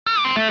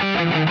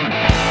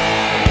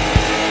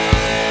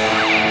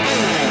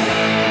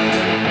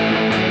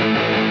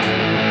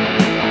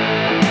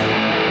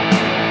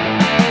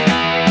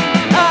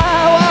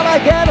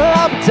Get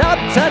lumped up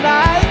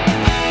tonight.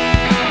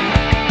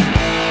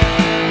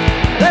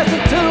 Listen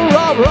to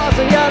Rob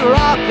Rossi and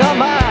Rock a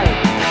Mine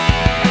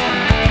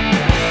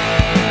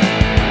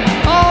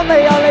on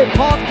the only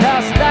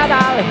podcast that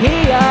I'll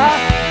hear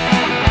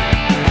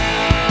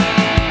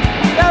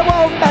that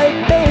won't make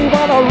me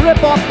wanna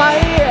rip off my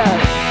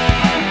ears.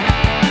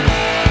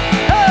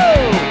 Oh,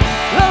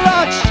 the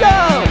Rock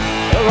Show,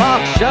 the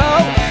Rock Show,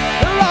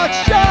 the Rock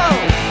Show,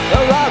 the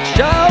Rock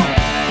Show,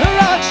 the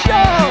Rock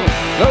Show.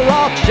 The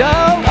Rock Show,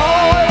 oh,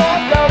 I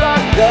want the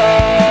Rock Show.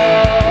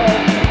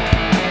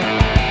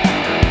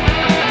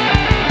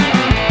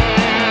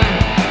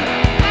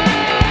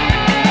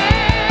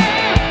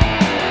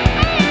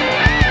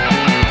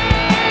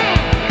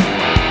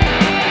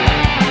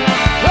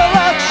 The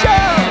Rock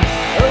Show,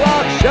 the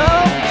Rock Show,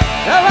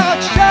 the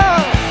Rock Show,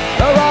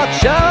 the Rock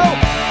Show,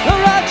 the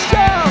Rock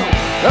Show,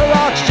 the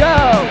Rock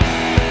Show.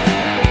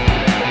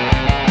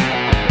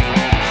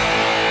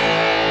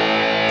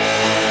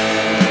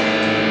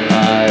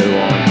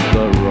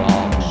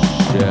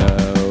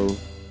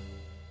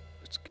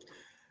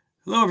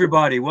 Hello,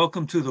 everybody.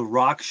 Welcome to the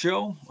Rock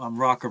Show. I'm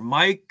Rocker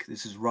Mike.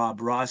 This is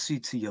Rob Rossi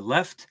to your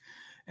left.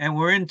 And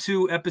we're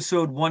into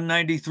episode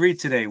 193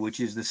 today, which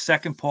is the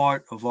second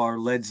part of our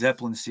Led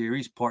Zeppelin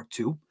series, part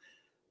 2.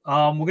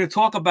 We're going to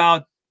talk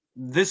about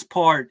this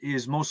part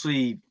is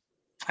mostly,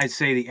 I'd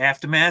say, the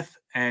aftermath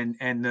and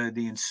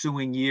the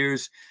ensuing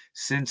years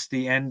since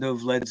the end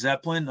of Led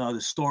Zeppelin.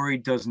 The story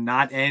does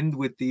not end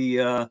with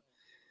the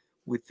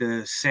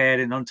sad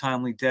and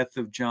untimely death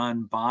of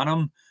John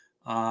Bonham.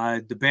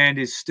 The band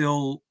is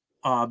still,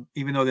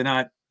 even though they're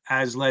not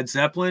as Led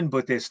Zeppelin,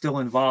 but they're still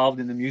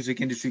involved in the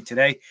music industry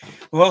today.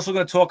 We're also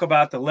going to talk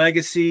about the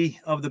legacy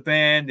of the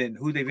band and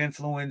who they've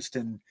influenced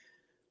and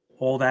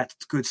all that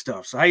good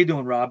stuff. So how you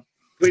doing, Rob?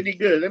 Pretty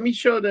good. Let me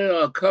show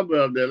the cover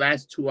of the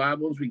last two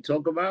albums we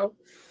talk about.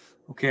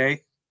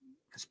 Okay.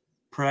 It's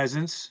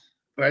Presence,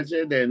 and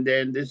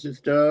then this is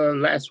the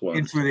last one.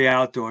 In Through the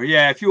Outdoor.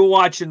 Yeah, if you were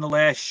watching the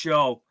last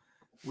show,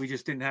 we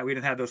didn't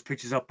have those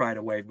pictures up right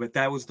away, but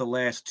that was the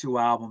last two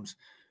albums.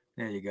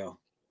 There you go.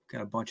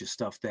 Got a bunch of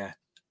stuff there.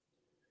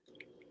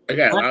 I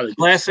got a lot of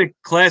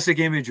classic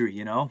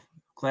imagery,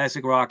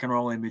 classic rock and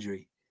roll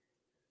imagery.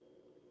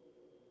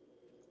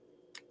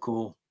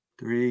 Cool.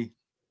 3,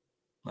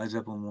 Led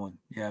Zeppelin 1.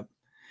 Yeah.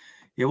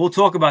 We'll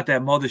talk about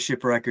that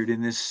Mothership record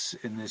in this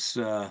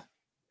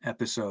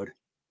episode.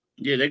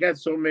 Yeah, they got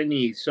so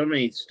many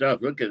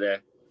stuff. Look at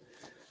that.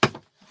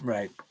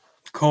 Right.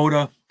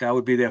 Coda, that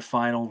would be their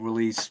final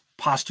release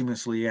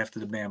posthumously after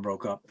the band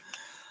broke up.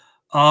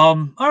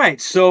 All right,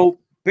 so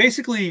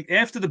basically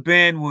after the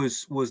band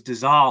was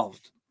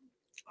dissolved,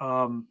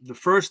 the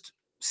first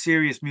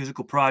serious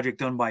musical project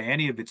done by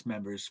any of its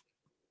members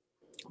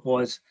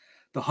was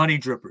the Honey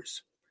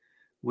Drippers,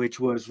 which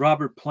was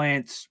Robert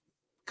Plant's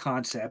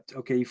concept.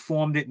 Okay, he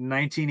formed it in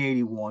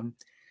 1981.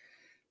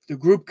 The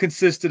group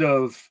consisted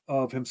of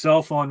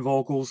himself on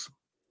vocals,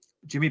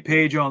 Jimmy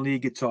Page on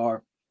lead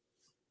guitar,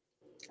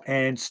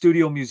 and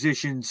studio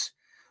musicians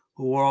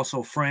who were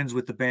also friends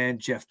with the band,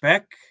 Jeff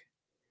Beck,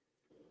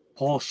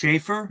 Paul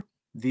Schaefer,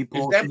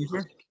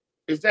 Schaefer.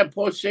 Is that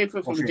Paul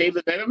Schaefer from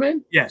David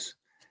Letterman? Yes.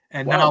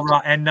 And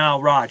Nile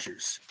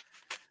Rodgers.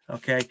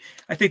 Okay.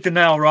 I think the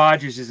Nile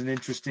Rodgers is an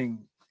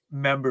interesting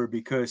member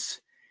because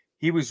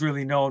he was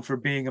really known for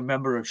being a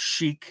member of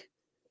Chic.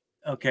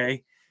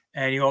 Okay.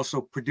 And he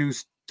also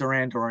produced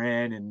Duran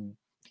Duran and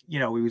he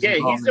was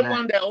he's the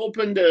one that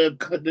opened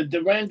the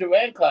Duran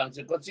Duran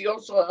concert because he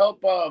also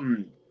helped.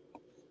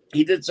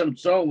 He did some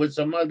song with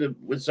some other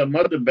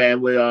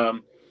band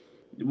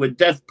with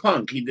Def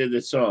Punk. He did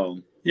a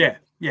song. Yeah,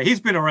 he's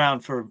been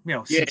around for now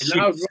Roger.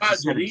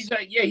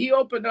 He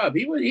opened up.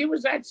 He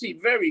was actually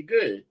very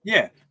good.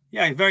 Yeah,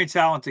 he's a very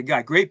talented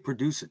guy. Great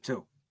producer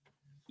too.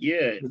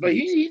 Yeah, but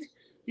he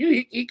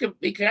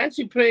can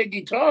actually play a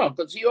guitar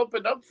because he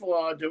opened up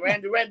for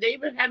Duran Duran. They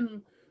even had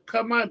him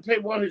come on and play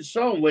one of his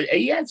songs.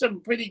 He had some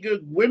pretty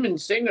good women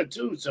singer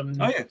too.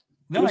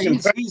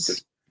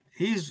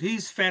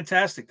 He's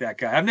fantastic. That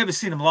guy. I've never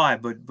seen him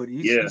live, but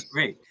he's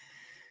great.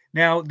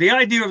 Now the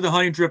idea of the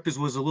Honey Drippers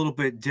was a little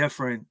bit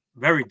different,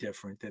 very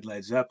different than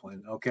Led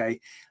Zeppelin. Okay,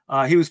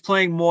 he was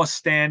playing more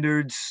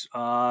standards,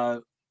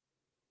 more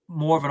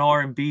of an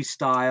R&B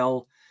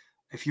style.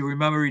 If you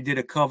remember, he did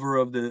a cover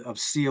of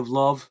Sea of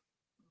Love.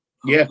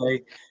 Okay? Yeah.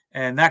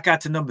 And that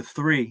got to number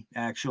 3,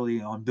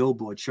 actually, on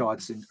Billboard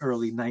charts in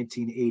early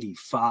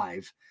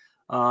 1985.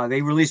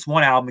 They released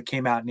one album that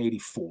came out in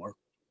 84.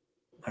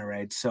 All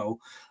right. So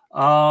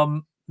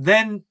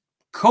then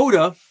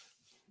Coda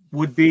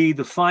would be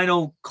the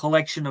final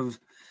collection of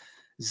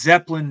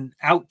Zeppelin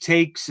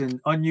outtakes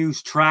and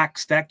unused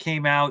tracks. That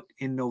came out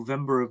in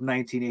November of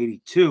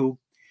 1982.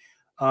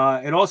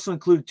 It also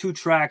included 2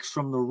 tracks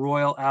from the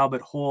Royal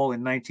Albert Hall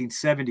in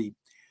 1970.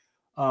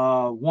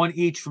 One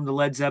each from the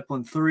Led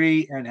Zeppelin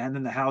 3 and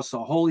then the House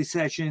of Holy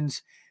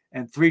sessions,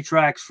 and 3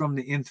 tracks from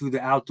the In Through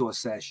the Outdoor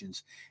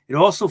sessions. It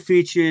also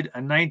featured a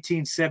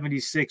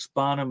 1976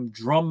 Bonham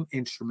drum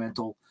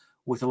instrumental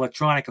with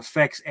electronic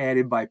effects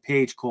added by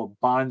Page called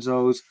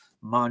Bonzo's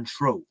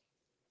Montreux.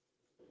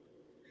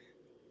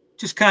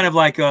 Just kind of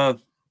like a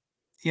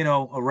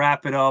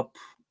wrap it up.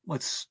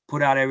 Let's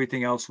put out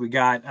everything else we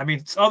got. I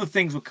mean, other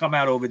things would come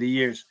out over the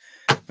years,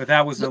 but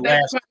that was the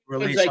last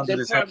release under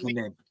the Zeppelin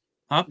name.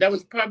 Huh? That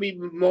was probably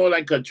more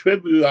like a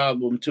tribute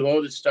album to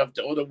all the stuff,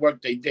 to all the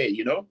work they did,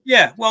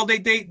 Yeah, well,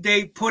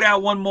 they put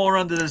out one more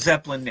under the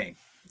Zeppelin name,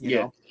 you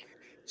know.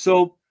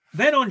 So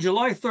then on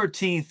July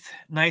 13th,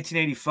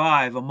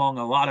 1985, among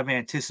a lot of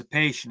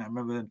anticipation, I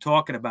remember them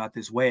talking about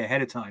this way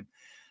ahead of time,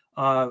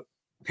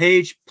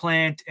 Page,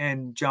 Plant,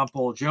 and John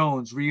Paul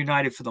Jones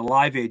reunited for the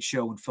Live Aid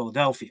show in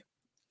Philadelphia.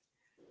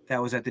 That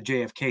was at the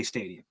JFK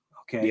Stadium,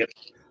 okay?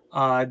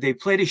 Yep. They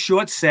played a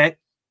short set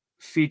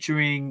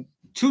featuring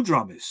 2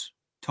 drummers,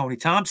 Tony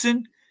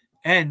Thompson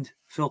and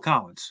Phil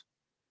Collins,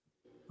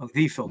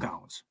 the Phil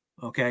Collins,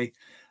 okay?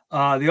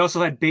 They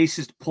also had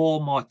bassist Paul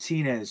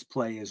Martinez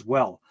play as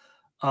well.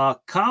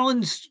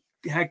 Collins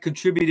had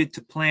contributed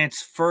to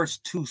Plant's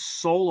first 2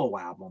 solo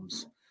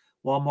albums,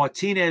 while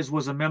Martinez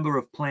was a member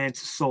of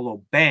Plant's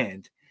solo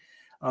band.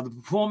 The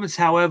performance,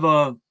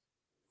 however,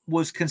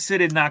 was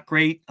considered not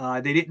great.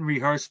 They didn't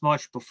rehearse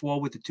much before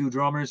with the 2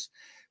 drummers.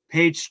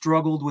 Page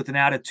struggled with an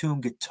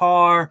out-of-tune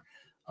guitar.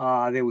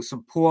 There was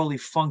some poorly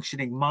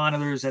functioning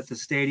monitors at the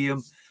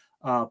stadium.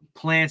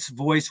 Plant's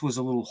voice was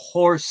a little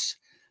hoarse.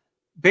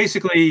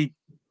 Basically,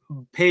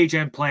 Page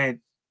and Plant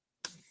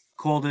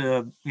called it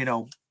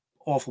a,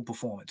 awful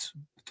performance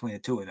between the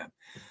 2 of them.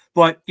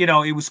 But,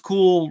 it was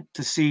cool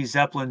to see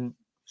Zeppelin,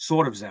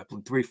 sort of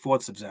Zeppelin,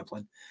 3/4 of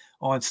Zeppelin,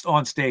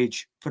 on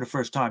stage for the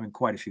first time in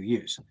quite a few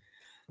years.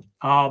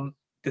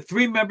 The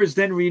 3 members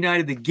then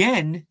reunited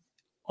again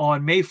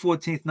on May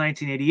 14th,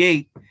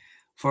 1988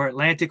 for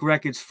Atlantic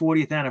Records'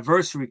 40th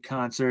anniversary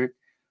concert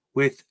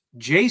with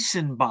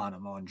Jason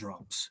Bonham on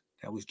drums.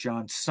 That was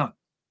John's son.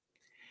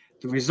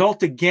 The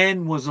result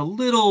again was a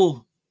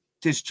little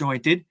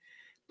disjointed.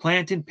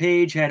 Plant and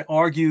Page had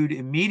argued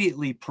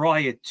immediately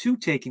prior to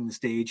taking the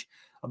stage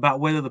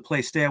about whether to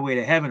play Stairway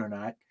to Heaven or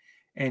not,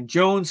 and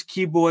Jones'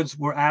 keyboards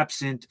were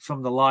absent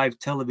from the live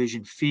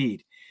television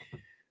feed.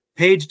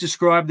 Page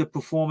described the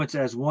performance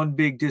as one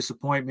big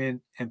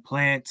disappointment, and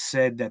Plant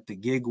said that the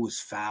gig was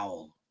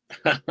foul.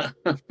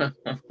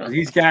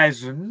 These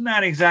guys were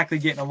not exactly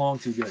getting along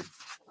too good.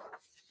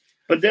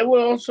 But they were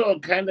also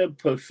kind of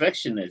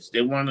perfectionists.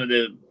 They wanted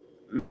to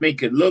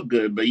make it look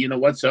good, but you know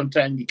what?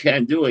 Sometimes you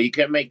can't do it. You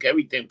can't make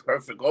everything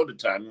perfect all the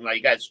time.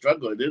 You got to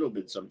struggle a little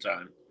bit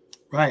sometimes.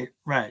 Right.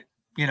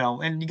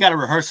 And you got to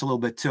rehearse a little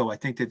bit too. I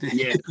think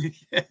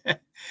that,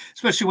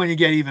 especially when you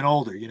get even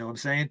older, you know what I'm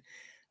saying?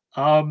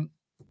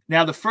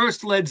 Now, the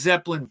first Led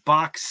Zeppelin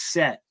box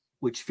set,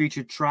 which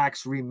featured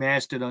tracks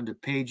remastered under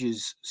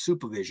Page's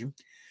supervision,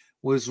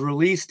 was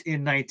released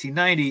in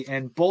 1990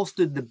 and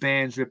bolstered the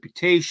band's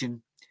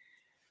reputation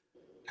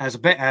as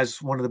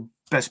one of the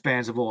best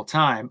bands of all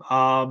time.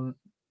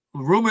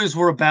 Rumors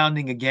were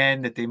abounding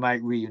again that they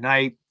might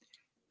reunite.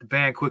 The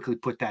band quickly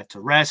put that to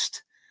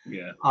rest.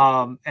 Yeah.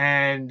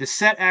 And the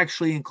set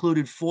actually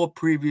included 4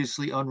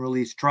 previously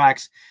unreleased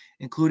tracks,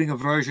 including a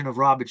version of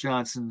Robert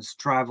Johnson's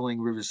Traveling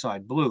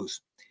Riverside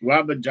Blues.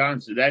 Robert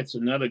Johnson, that's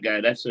another guy.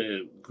 That's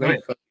a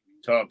great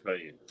guitar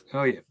player.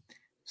 Oh, yeah.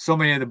 So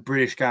many of the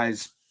British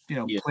guys,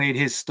 played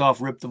his stuff,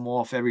 ripped them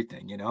off,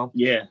 everything,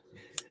 Yeah.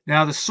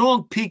 Now, the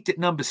song peaked at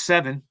number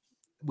 7,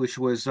 which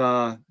was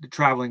the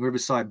Traveling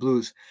Riverside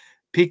Blues,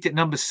 peaked at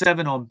number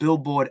 7 on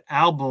Billboard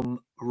album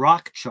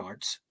rock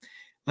charts.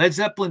 Led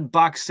Zeppelin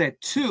box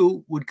set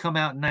 2 would come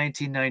out in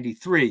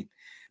 1993.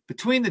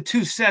 Between the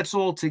 2 sets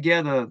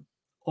altogether,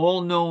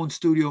 all known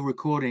studio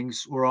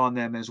recordings were on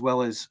them, as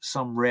well as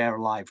some rare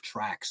live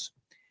tracks.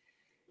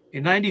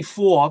 In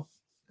 94,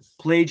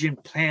 Page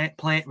and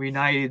Plant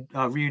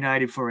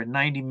reunited for a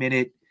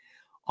 90-minute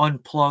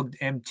unplugged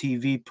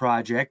MTV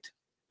project.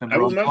 I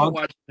remember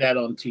watching that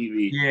on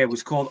TV. Yeah, it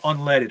was called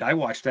Unleaded. I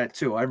watched that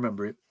too. I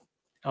remember it.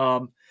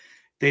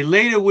 They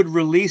later would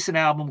release an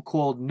album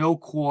called No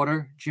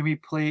Quarter, Jimmy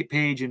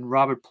Page and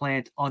Robert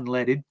Plant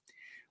Unleaded,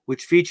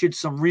 which featured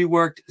some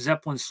reworked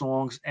Zeppelin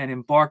songs and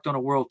embarked on a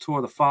world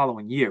tour the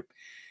following year.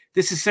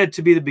 This is said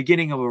to be the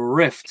beginning of a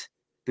rift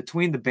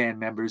between the band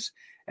members,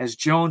 as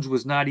Jones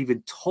was not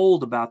even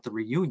told about the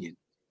reunion.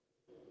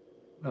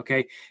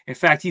 Okay. In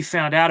fact, he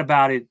found out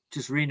about it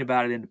just reading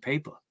about it in the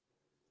paper.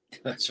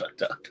 That's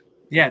fucked up.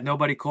 Yeah,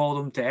 nobody called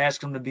him to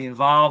ask him to be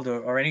involved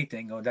or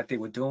anything, or that they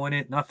were doing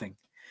it, nothing.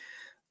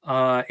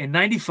 In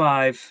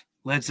 95,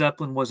 Led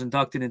Zeppelin was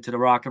inducted into the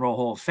Rock and Roll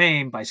Hall of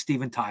Fame by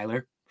Steven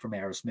Tyler from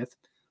Aerosmith.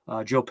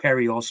 Joe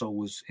Perry also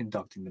was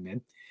inducting them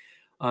in.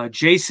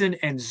 Jason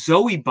and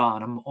Zoe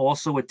Bonham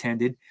also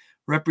attended,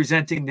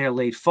 representing their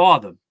late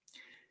father.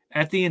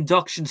 At the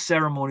induction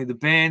ceremony, the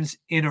band's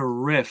inner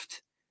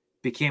rift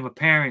became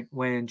apparent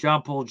when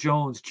John Paul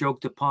Jones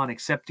joked upon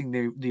accepting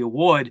the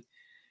award,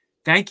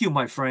 "Thank you,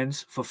 my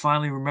friends, for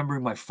finally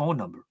remembering my phone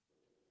number."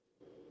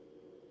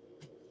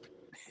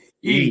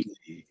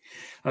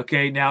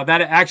 Okay, now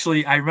that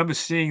actually, I remember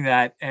seeing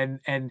that, and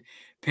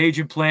Page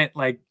and Plant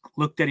like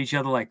looked at each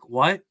other like,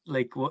 what?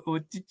 Like, what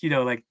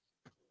like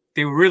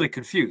they were really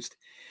confused.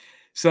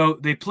 So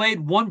they played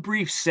one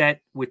brief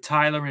set with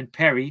Tyler and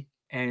Perry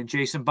and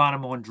Jason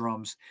Bonham on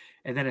drums,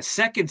 and then a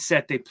second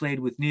set they played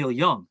with Neil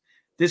Young,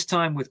 this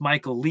time with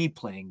Michael Lee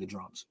playing the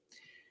drums.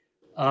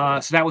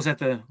 So that was at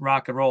the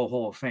Rock and Roll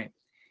Hall of Fame.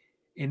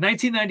 In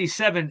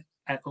 1997,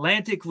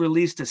 Atlantic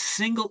released a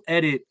single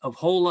edit of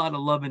Whole Lotta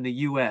Love in the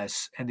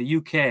US and the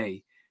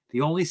UK,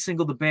 the only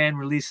single the band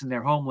released in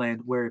their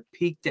homeland, where it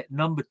peaked at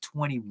number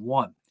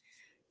 21.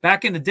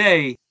 Back in the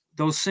day,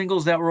 those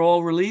singles that were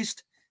all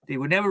released, they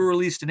were never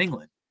released in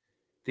England.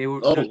 They were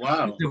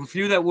wow. The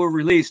few that were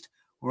released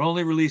were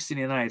only released in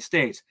the United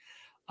States.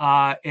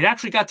 It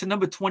actually got to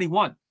number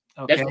 21.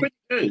 Okay, That's pretty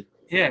good.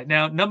 Yeah.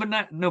 Now,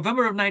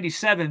 November of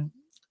 '97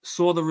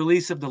 saw the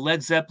release of the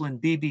Led Zeppelin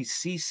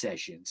BBC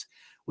sessions,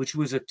 which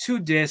was a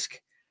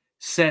 2-disc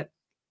set,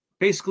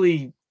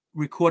 basically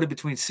recorded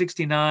between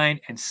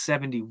 69 and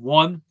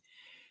 71.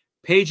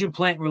 Page and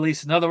Plant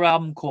released another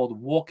album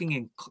called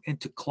Walking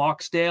into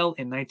Clarksdale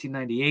in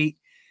 1998,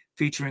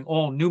 featuring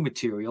all new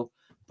material,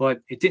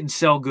 but it didn't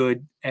sell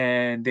good,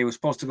 and they were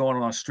supposed to go on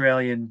an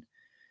Australian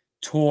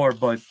tour,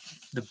 but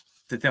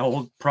the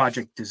whole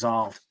project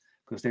dissolved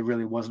because there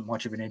really wasn't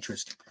much of an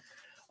interest.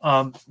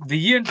 The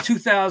year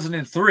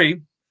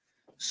 2003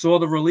 saw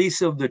the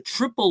release of the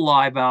triple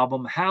live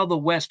album How the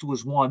West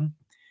Was Won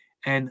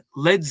and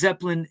Led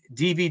Zeppelin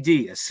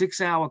DVD, a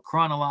 6-hour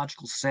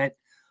chronological set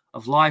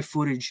of live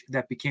footage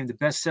that became the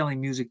best-selling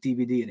music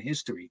DVD in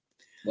history.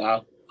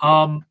 Wow.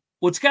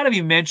 What's got to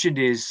be mentioned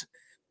is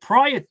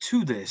prior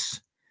to this,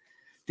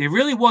 there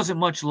really wasn't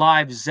much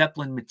live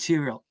Zeppelin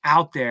material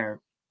out there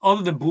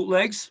other than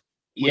bootlegs.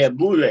 Yeah,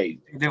 bootleg.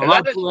 There were a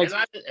lot of bootlegs.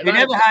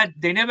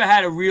 They never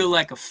had a real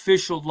like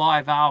official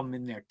live album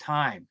in their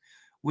time,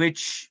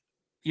 which,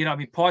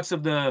 parts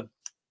of the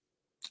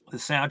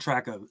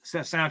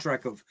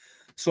soundtrack of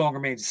Song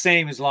Remains the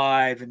Same as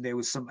live, and there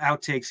was some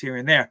outtakes here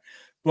and there,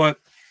 but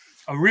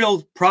a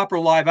real proper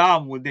live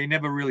album they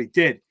never really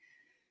did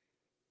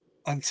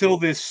until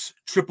this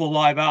triple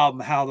live album,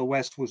 How the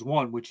West Was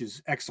Won, which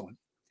is excellent.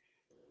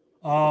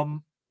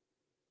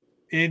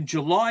 In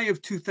July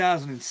of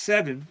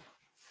 2007,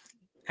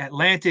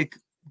 Atlantic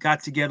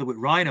got together with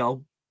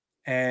Rhino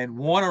and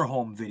Warner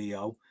Home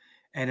Video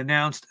and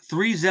announced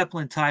 3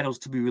 Zeppelin titles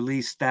to be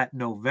released that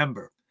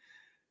November.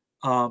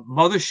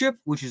 Mothership,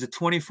 which is a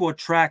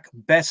 24-track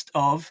best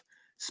of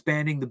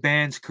spanning the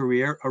band's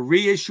career, a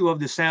reissue of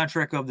the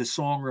soundtrack of The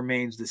Song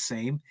Remains the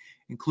Same,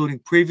 including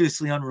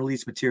previously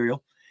unreleased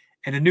material,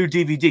 and a new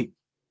DVD.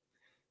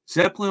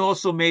 Zeppelin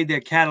also made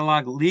their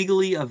catalog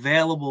legally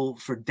available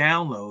for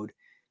download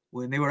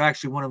when they were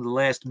actually one of the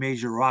last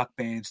major rock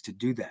bands to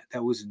do that.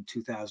 That was in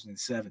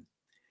 2007.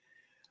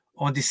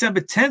 On December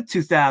 10th,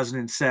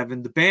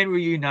 2007, the band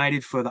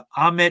reunited for the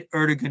Ahmet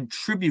Ertegun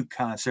tribute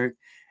concert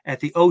at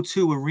the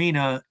O2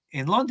 Arena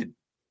in London.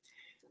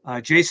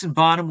 Jason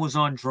Bonham was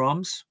on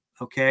drums,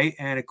 okay?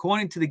 And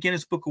according to the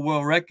Guinness Book of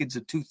World Records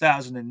of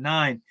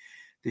 2009,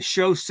 the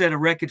show set a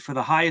record for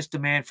the highest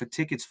demand for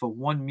tickets for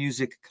one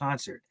music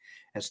concert,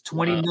 as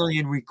 20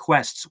 million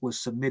requests were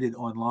submitted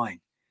online.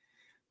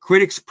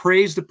 Critics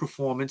praised the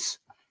performance,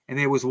 and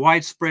there was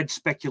widespread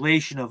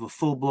speculation of a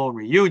full-blown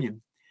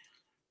reunion.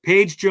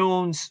 Page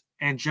Jones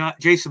and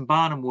Jason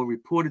Bonham were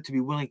reported to be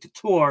willing to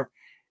tour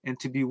and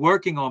to be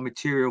working on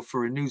material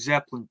for a new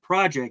Zeppelin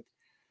project.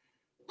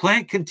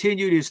 Plant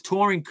continued his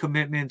touring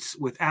commitments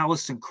with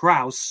Alison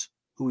Krauss,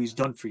 who he's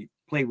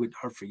played with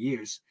her for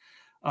years,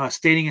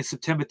 stating in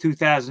September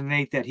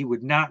 2008 that he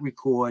would not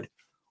record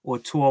or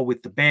tour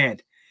with the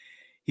band.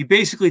 He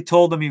basically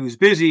told them he was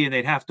busy and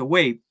they'd have to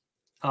wait.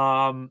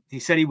 He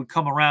said he would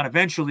come around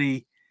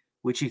eventually,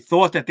 which he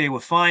thought that they were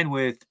fine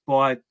with,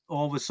 but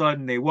all of a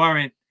sudden they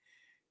weren't.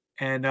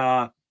 And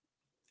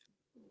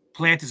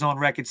Plant is on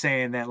record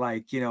saying that,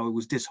 it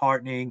was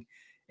disheartening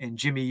and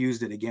Jimmy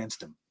used it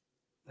against him.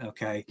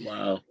 Okay.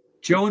 Wow.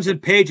 Jones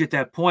and Page at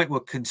that point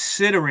were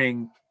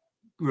considering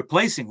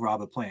replacing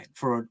Robert Plant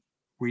for a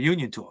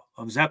reunion tour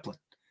of Zeppelin.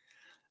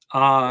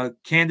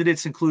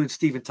 Candidates included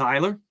Steven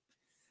Tyler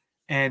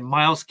and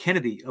Miles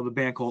Kennedy of a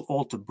band called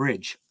Alter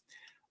Bridge.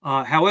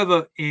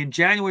 However, in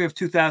January of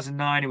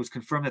 2009, it was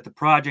confirmed that the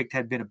project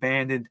had been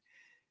abandoned.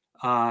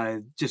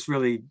 Just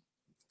really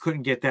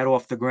couldn't get that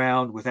off the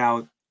ground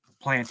without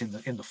Plant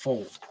in the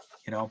fold,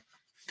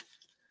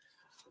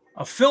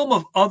 A film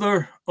of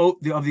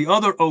the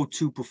other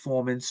O2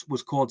 performance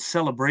was called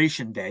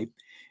Celebration Day,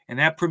 and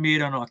that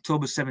premiered on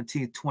October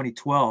 17th,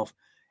 2012,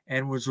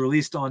 and was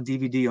released on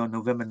DVD on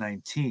November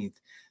 19th.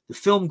 The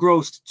film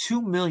grossed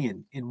 $2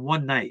 million in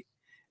one night,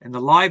 and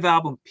the live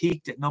album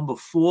peaked at number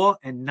 4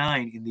 and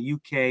 9 in the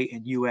UK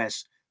and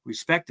US,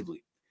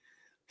 respectively.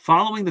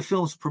 Following the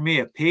film's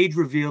premiere, Page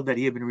revealed that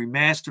he had been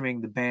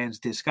remastering the band's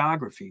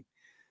discography.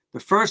 The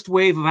first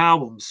wave of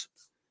albums,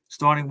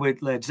 starting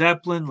with Led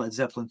Zeppelin, Led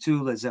Zeppelin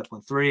 2, Led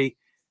Zeppelin 3,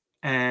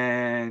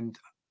 and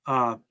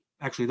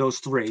actually those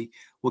 3,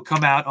 will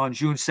come out on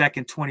June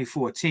 2nd,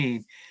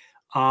 2014.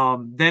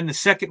 Then the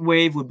second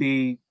wave would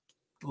be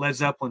Led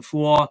Zeppelin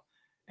 4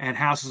 and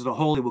Houses of the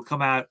Holy will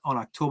come out on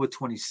October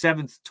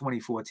 27th,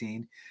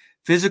 2014.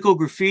 Physical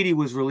Graffiti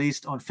was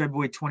released on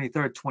February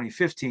 23rd,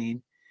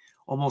 2015,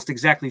 almost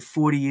exactly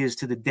 40 years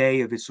to the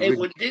day of its Hey,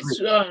 original with this,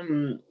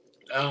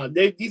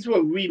 these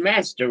were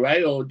remastered,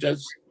 right, or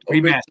just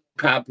original remastered.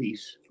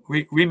 copies?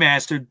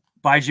 Remastered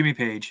by Jimmy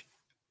Page.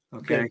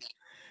 Okay.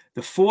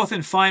 The fourth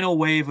and final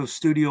wave of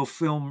studio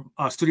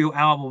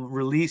album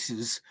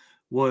releases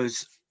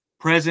was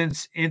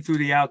Presence, In Through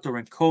the Outdoor,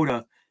 and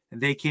Coda,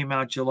 and they came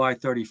out July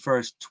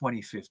 31st,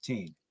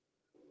 2015.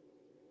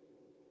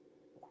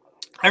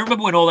 I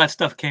remember when all that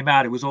stuff came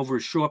out, it was over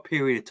a short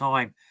period of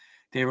time.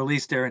 They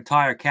released their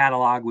entire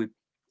catalog with,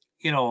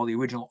 all the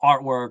original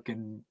artwork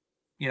and,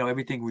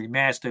 everything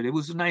remastered. It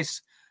was a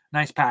nice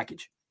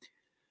package.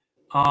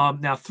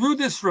 Now, through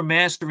this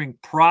remastering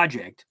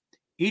project,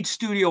 each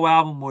studio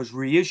album was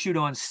reissued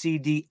on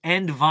CD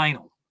and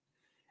vinyl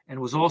and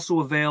was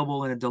also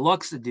available in a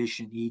deluxe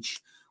edition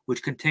each,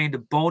 which contained a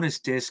bonus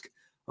disc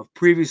of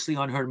previously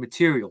unheard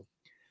material.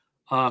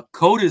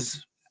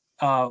 Coda's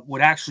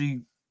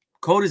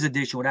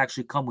edition would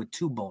actually come with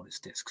 2 bonus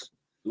discs.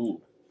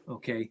 Ooh.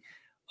 Okay.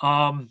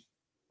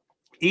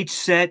 Each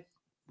set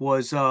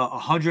was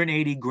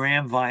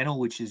 180-gram vinyl,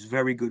 which is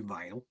very good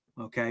vinyl.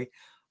 Okay.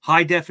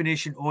 High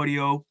definition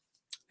audio,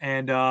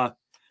 and a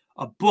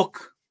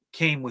book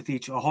came with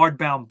each. A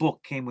hardbound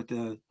book came with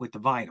the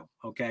vinyl.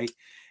 Okay.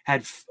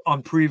 Had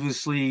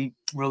previously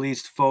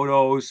released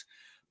photos,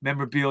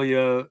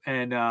 memorabilia,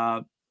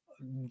 and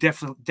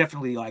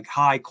definitely like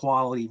high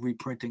quality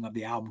reprinting of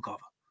the album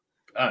cover.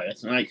 Oh,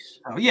 that's nice.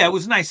 Oh, yeah, it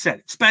was a nice set.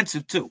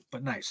 Expensive too,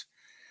 but nice.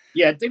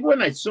 Yeah, I think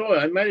when I saw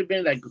it, it might have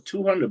been like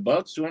 $200,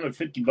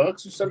 $250 or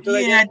something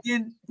like that.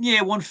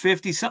 Yeah,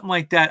 150, something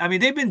like that. I mean,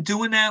 they've been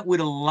doing that with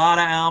a lot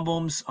of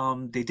albums.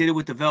 They did it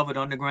with the Velvet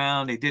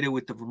Underground. They did it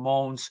with the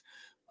Ramones.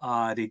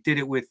 They did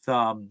it with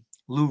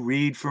Lou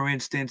Reed, for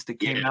instance. They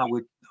came out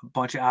with a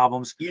bunch of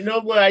albums. You know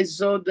what? I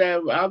saw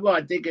that album.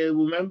 I think I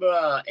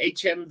remember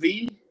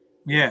HMV.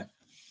 Yeah.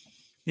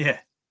 They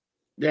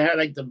had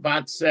like the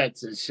box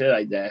sets and shit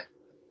like that.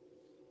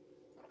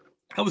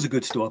 That was a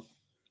good store.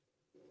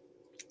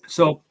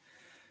 So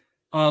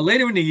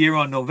later in the year,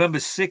 on November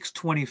 6,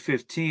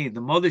 2015, the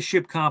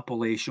Mothership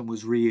compilation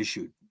was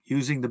reissued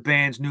using the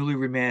band's newly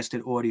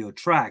remastered audio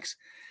tracks.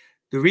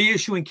 The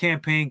reissuing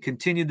campaign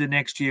continued the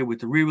next year with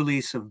the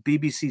re-release of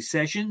BBC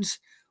Sessions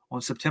on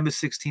September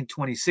 16,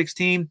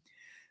 2016.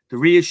 The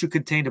reissue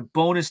contained a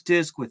bonus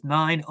disc with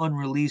 9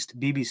 unreleased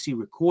BBC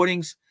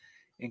recordings,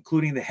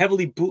 including the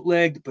heavily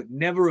bootlegged but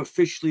never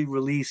officially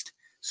released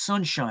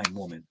Sunshine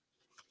Woman.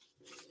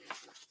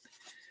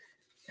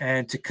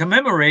 And to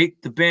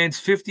commemorate the band's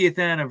 50th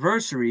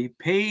anniversary,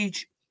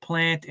 Page,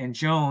 Plant, and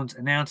Jones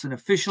announced an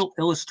official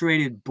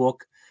illustrated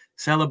book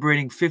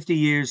celebrating 50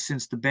 years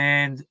since the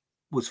band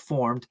was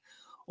formed.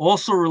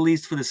 Also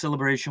released for the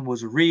celebration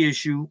was a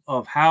reissue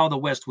of How the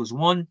West Was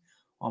Won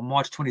on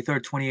March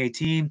 23rd,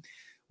 2018,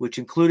 which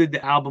included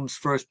the album's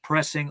first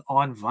pressing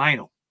on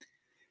vinyl.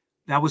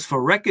 That was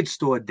for Record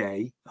Store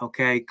Day,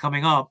 okay,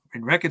 coming up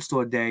in Record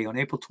Store Day on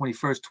April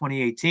 21st,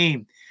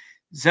 2018.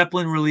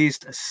 Zeppelin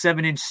released a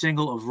 7-inch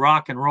single of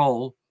Rock and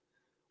Roll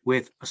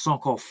with a song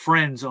called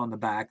Friends on the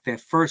back, their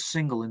first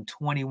single in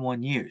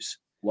 21 years.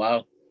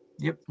 Wow.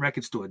 Yep,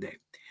 Record Store Day.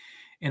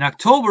 In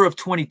October of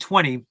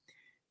 2020,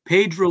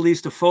 Page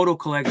released a photo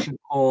collection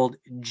called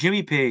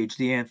Jimmy Page,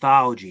 The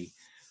Anthology,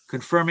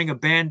 confirming a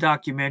band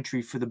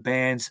documentary for the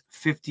band's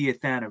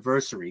 50th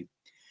anniversary.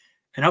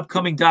 An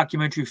upcoming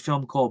documentary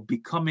film called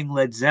Becoming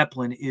Led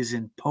Zeppelin is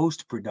in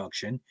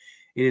post-production.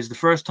 It is the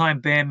first time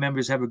band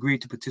members have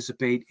agreed to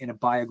participate in a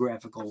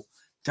biographical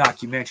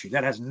documentary.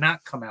 That has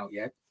not come out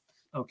yet.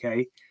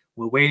 Okay.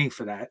 We're waiting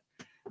for that.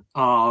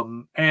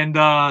 And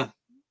I'm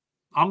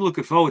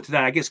looking forward to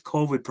that. I guess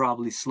COVID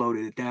probably slowed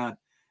it down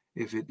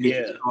if it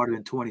started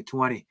in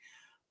 2020.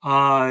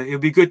 It'll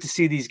be good to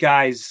see these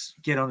guys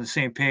get on the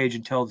same page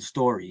and tell the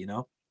story,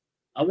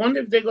 I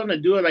wonder if they're going to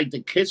do it like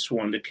the Kiss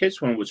one. The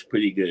Kiss one was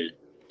pretty good.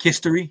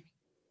 Kisstory?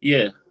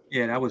 Yeah.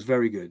 Yeah, that was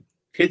very good.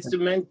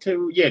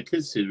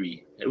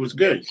 Kisstory. It was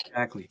good.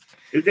 Exactly.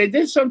 If they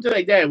did something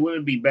like that, it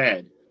wouldn't be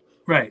bad.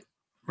 Right.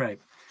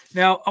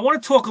 Now, I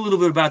want to talk a little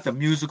bit about the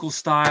musical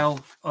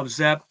style of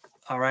Zepp,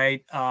 all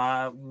right?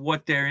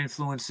 What their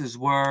influences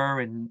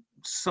were and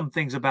some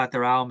things about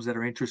their albums that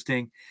are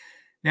interesting.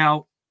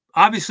 Now,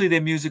 obviously,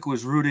 their music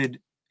was rooted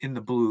in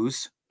the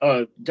blues.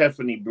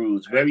 Definitely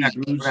blues. Very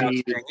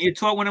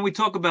bluesy. When we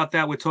talk about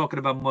that, we're talking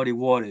about Muddy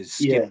Waters,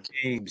 Skip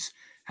James,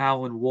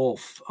 Howlin'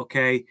 Wolf,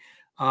 okay?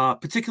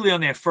 Particularly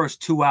on their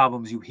first 2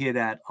 albums, you hear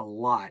that a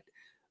lot.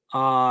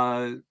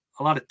 A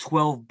lot of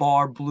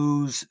 12-bar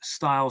blues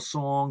style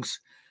songs.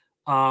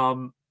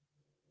 Also,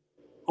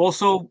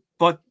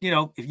 but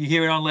if you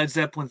hear it on Led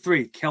Zeppelin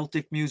 3,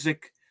 Celtic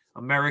music,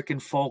 American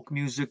folk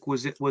music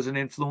was an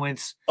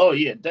influence. Oh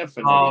yeah,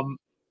 definitely.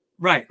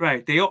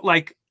 Right. They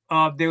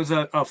there was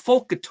a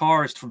folk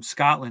guitarist from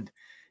Scotland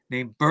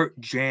named Bert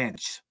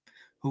Jansch,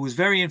 who was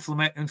very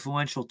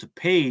influential to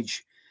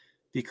Page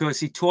because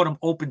he taught him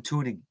open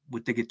tuning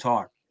with the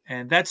guitar.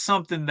 And that's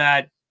something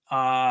that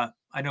I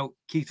know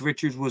Keith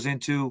Richards was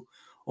into,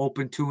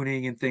 open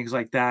tuning and things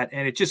like that.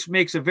 And it just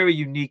makes a very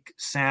unique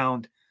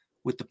sound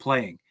with the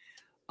playing.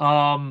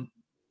 Also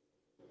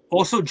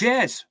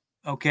jazz.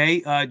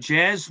 Okay.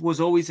 Jazz was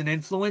always an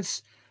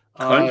influence.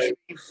 Country,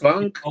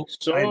 funk,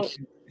 soul,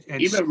 and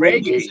even soul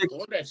reggae, music,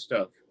 all that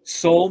stuff.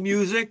 soul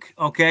music.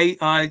 Okay.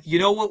 You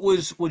know what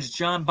was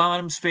John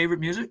Bonham's favorite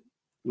music?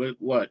 With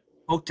what?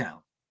 Motown.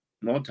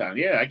 Motown.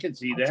 Yeah, I can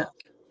see that.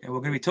 And we're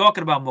going to be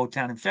talking about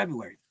Motown in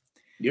February.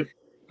 Yep.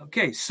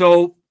 Okay.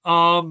 So,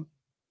 reggae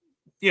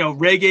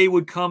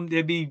would come.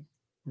 There'd be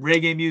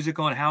reggae music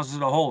on Houses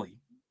of the Holy.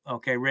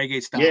 Okay.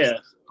 Reggae style. Yeah.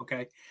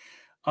 Okay.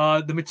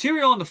 The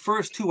material on the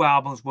first two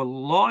albums were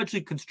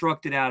largely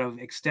constructed out of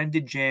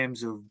extended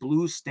jams of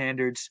blues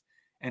standards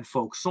and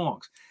folk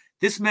songs.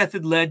 This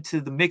method led to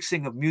the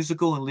mixing of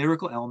musical and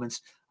lyrical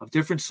elements of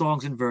different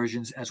songs and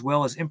versions, as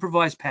well as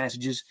improvised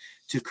passages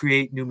to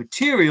create new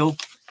material,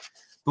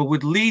 but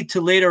would lead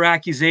to later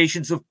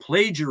accusations of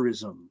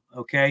plagiarism.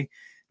 Okay.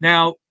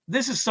 Now,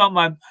 this is something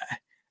I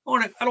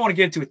don't want to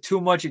get into it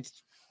too much.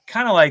 It's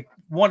kind of like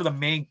one of the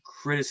main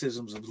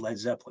criticisms of Led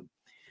Zeppelin,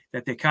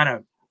 that they kind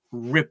of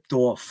ripped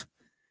off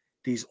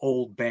these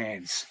old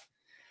bands.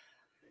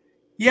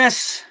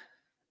 Yes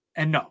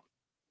and no.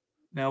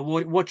 Now,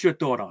 what's your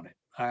thought on it?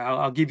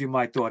 I'll give you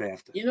my thought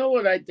after. You know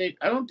what I think?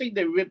 I don't think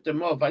they ripped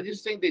them off. I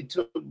just think they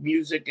took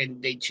music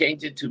and they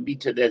changed it to be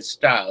to their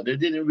style. They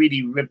didn't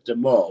really rip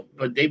them off,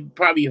 but they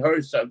probably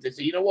heard something. They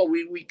said, you know what,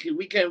 we can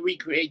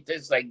recreate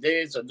this like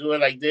this or do it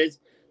like this.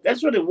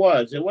 That's what it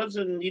was. It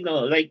wasn't,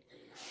 like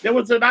there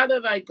was a lot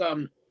of like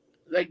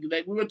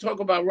we were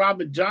talking about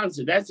Robert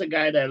Johnson. That's a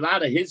guy that a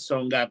lot of his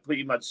song got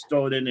pretty much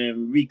stolen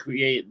and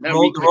recreated.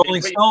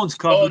 Rolling Stones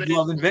covered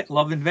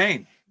Love in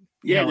Vain.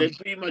 Yeah, they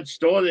pretty much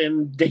stole it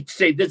and they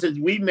say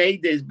we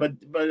made this, but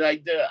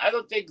like I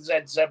don't think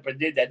Led Zeppelin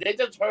did that. They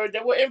just heard, they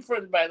were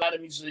influenced by a lot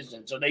of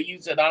musicians, so they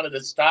used it out of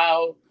the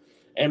style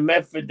and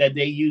method that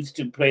they used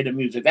to play the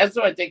music. That's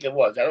what I think it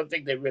was. I don't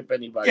think they rip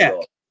anybody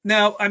off.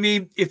 Now, I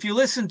mean, if you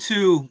listen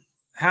to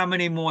How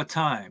Many More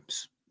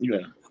Times,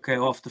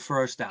 off the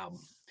first album,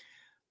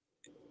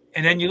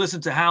 and then you listen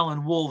to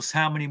Howlin' Wolves,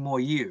 How Many More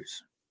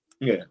Years?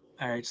 Yeah.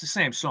 All right, it's the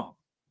same song.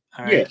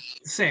 All right,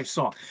 the same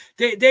song.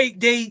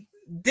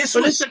 It's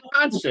a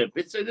concept.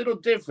 It's a little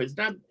different. It's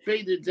not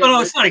faded.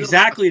 No, it's not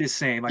exactly the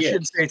same. I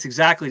shouldn't say it's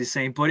exactly the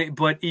same,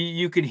 but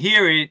you can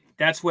hear it.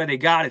 That's where they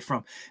got it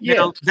from. Yeah.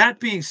 Now,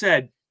 that being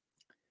said,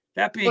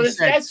 that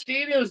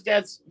studios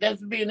that's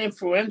being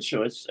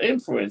influential. It's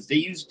influence. They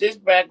use this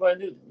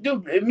background.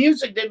 Dude,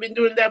 music, they've been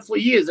doing that for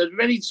years. There's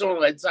many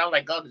songs that sound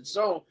like other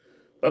songs,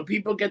 but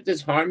people get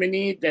this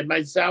harmony that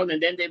might sound, and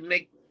then they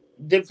make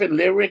different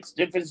lyrics,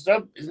 different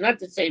stuff. It's not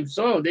the same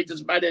song. They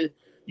just might have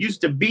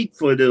used to beat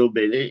for a little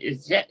bit.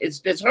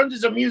 There's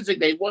hundreds of music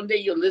that one day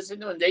you'll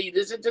listen to, and then you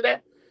listen to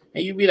that,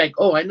 and you'll be like,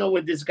 oh, I know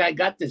where this guy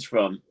got this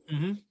from.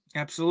 Mm-hmm.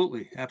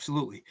 Absolutely.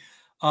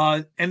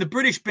 And the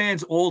British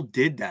bands all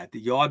did that.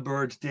 The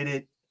Yardbirds did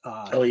it.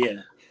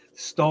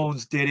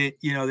 Stones did it.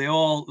 They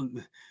all,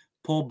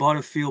 Paul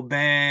Butterfield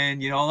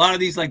Band, a lot of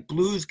these like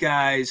blues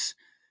guys,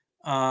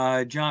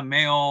 John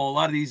Mayall, a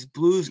lot of these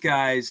blues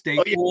guys,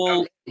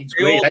 he's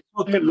great. I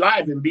saw him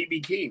live in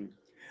BB King.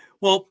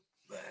 Well,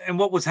 and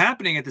what was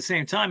happening at the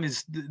same time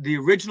is the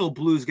original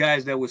blues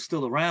guys that were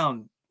still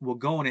around were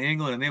going to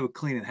England and they were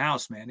cleaning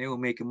house, man. They were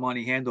making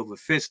money hand over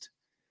fist.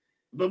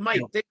 But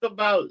Mike, think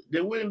about,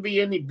 there wouldn't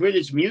be any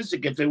British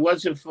music if it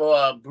wasn't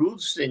for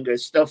blues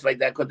singers, stuff like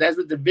that, because that's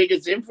what the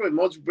biggest influence.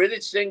 Most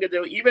British singers,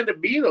 even the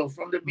Beatles,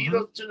 from the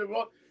Beatles to the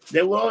rock,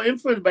 they were all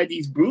influenced by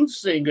these blues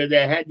singers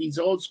that had these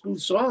old school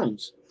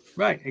songs.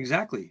 Right,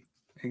 exactly.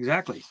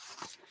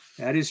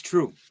 That is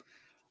true.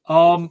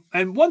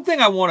 And one thing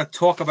I want to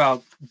talk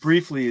about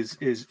briefly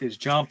is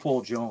John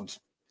Paul Jones.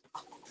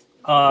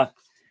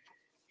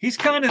 He's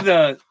kind of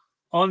the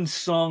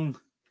unsung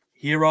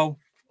hero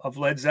of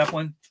Led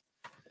Zeppelin.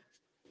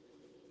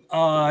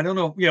 I don't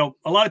know.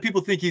 A lot of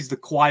people think he's the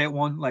quiet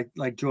one,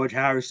 like George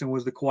Harrison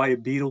was the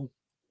quiet Beatle.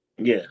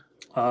 Yeah.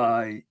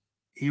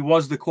 He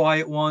was the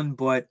quiet one,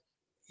 but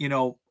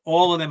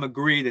all of them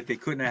agree that they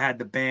couldn't have had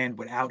the band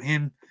without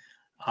him.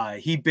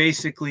 He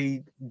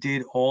basically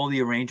did all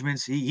the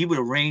arrangements. He would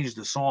arrange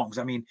the songs.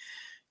 I mean,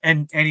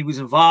 and he was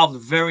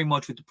involved very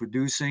much with the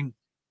producing.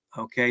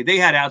 Okay. They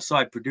had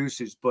outside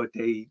producers, but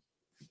they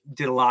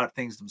did a lot of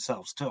things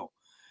themselves too.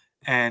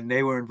 And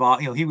they were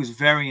involved, he was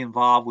very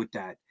involved with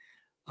that.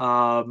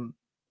 If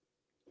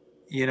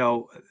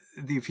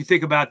you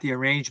think about the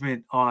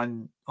arrangement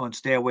on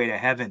Stairway to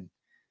Heaven,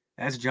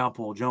 that's John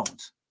Paul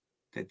Jones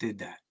that did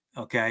that.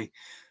 Okay.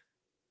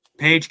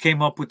 Page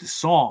came up with the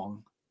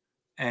song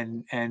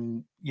and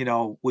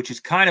which is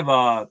kind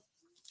of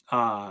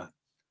a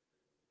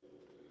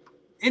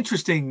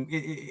interesting,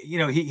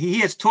 he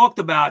has talked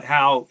about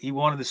how he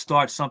wanted to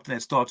start something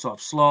that starts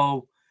off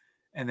slow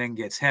and then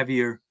gets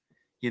heavier,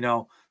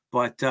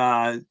 but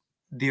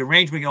the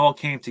arrangement all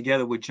came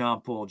together with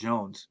John Paul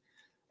Jones.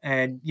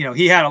 And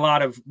he had a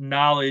lot of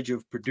knowledge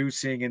of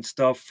producing and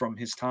stuff from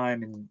his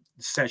time in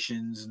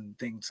sessions and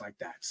things like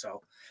that.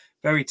 So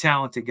very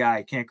talented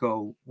guy, can't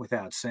go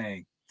without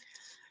saying.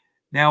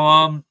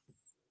 Now,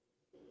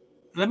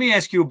 let me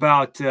ask you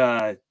about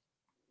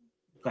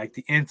like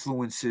the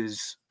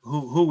influences.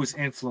 Who was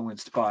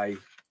influenced by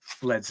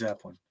Led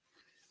Zeppelin?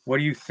 What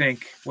do you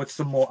think? What's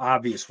the more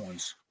obvious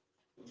ones?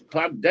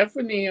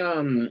 Definitely.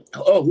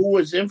 Who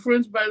was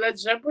influenced by Led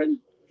Zeppelin?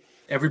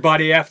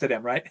 Everybody after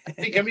them, right? I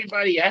think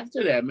everybody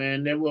after that,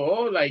 man, they were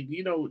all like,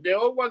 they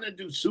all want to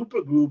do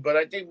supergroup, but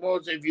I think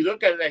most, if you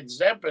look at Led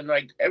Zeppelin,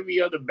 like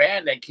every other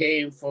band that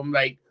came from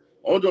like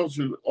all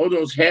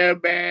those hair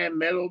band,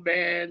 metal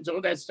bands,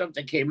 all that stuff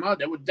that came out,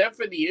 they were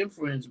definitely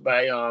influenced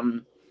by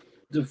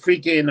the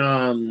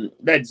freaking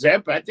Led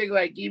Zeppelin. I think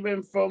like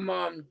even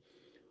from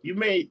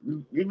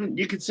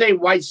you could say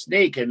White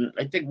Snake, and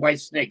I think White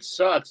Snake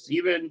sucks.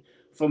 Even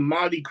from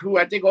Motley Crue,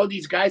 I think all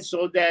these guys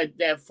saw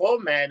that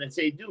format and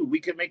say, dude,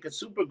 we can make a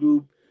super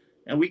group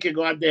and we can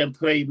go out there and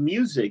play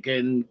music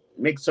and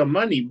make some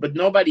money. But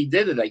nobody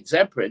did it like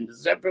Zeppelin.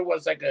 Zeppelin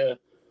was like a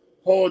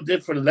whole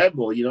different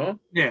level,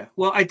 Yeah.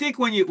 Well, I think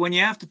when you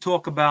have to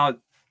talk about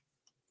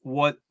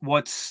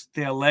what's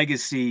their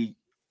legacy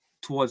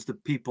towards the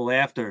people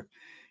after,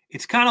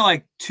 it's kind of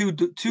like two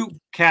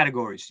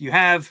categories. You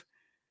have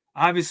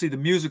obviously the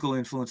musical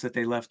influence that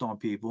they left on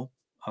people,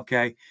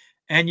 okay,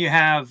 and you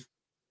have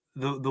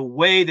the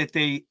way that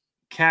they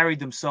carried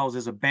themselves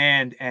as a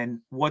band and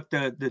what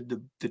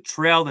the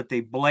trail that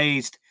they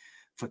blazed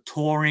for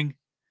touring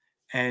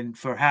and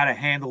for how to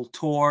handle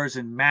tours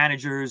and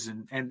managers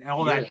and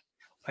all that,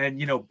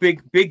 and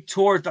big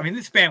tours. I mean,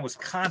 this band was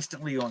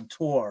constantly on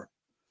tour.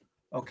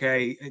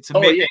 Okay, it's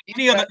amazing.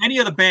 Any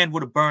other band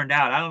would have burned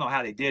out. I don't know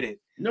how they did it.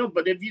 No,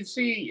 but if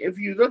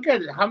you look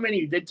at how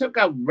many they took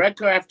out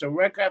record after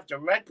record after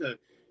record,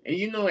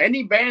 and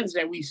any bands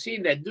that we've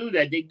seen that do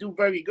that, they do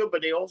very good,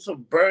 but they also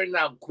burn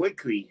out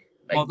quickly.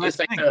 Like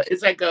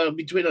it's like a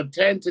between a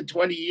 10 to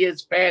 20 year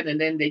span,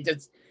 and then they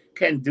just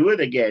can't do it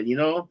again.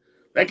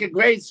 Like a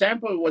great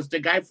example was the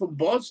guy from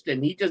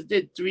Boston. He just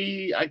did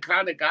 3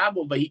 iconic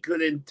albums, but he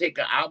couldn't take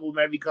an album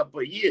every couple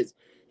of years.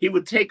 He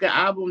would take an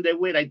album that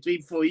went like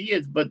 3-4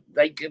 years, but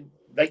like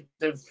the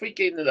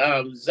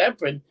freaking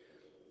Zeppelin,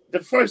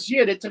 the first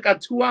year they took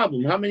out 2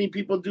 albums. How many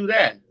people do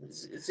that?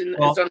 It's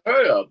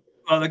unheard of.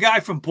 The guy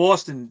from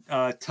Boston,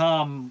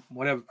 Tom,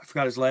 whatever, I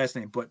forgot his last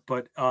name, but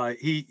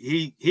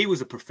he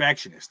was a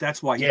perfectionist.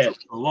 That's why he took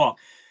so long.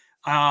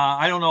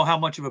 I don't know how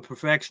much of a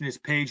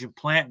perfectionist Page and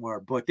Plant were,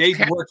 but they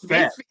worked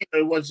fast.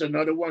 Beefeater was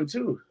another one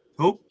too.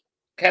 Who?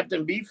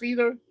 Captain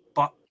Beefeater?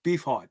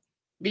 Beefheart.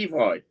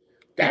 Beefheart.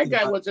 That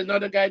guy was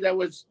another guy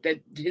that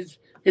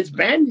his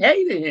band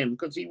hated him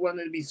because he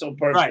wanted to be so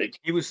perfect. Right.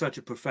 He was such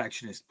a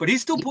perfectionist, but he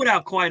still put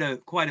out quite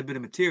a bit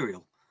of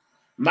material.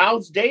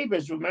 Miles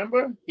Davis,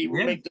 remember? He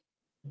would make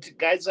the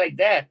guys like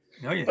that.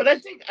 Oh, yeah. But I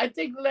think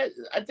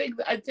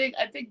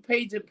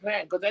Page and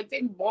Plant, because I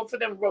think both of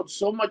them wrote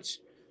so much.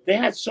 They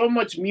had so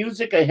much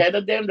music ahead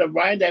of them to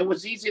write that it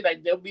was easy.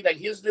 Like they'll be like,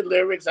 here's the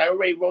lyrics. I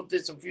already wrote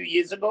this a few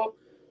years ago.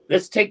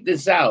 Let's take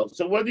this out.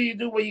 So what do you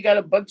do when you got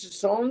a bunch of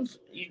songs?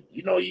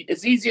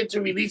 It's easier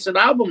to release an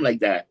album like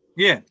that.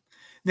 Yeah.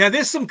 Now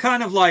there's some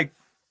kind of like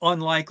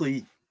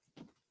unlikely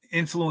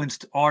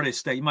influenced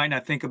artists that you might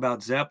not think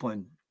about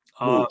Zeppelin.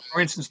 For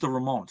instance, the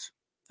Ramones.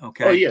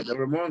 Okay. Oh yeah, the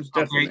Ramones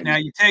definitely.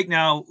 Okay.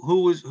 Now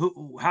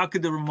how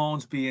could the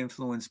Ramones be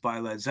influenced by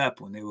Led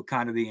Zeppelin? They were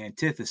kind of the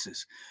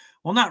antithesis.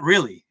 Well, not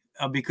really,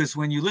 because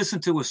when you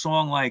listen to a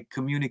song like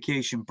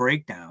Communication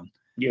Breakdown,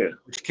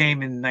 which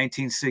came in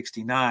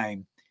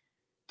 1969,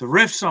 the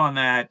riffs on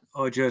that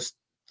are just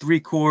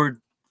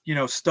 3-chord,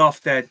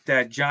 stuff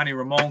that Johnny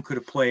Ramone could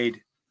have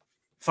played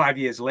 5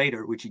 years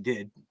later, which he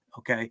did.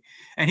 Okay.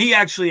 And he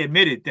actually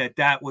admitted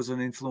that was an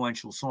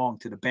influential song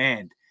to the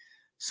band.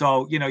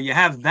 So, you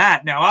have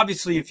that. Now,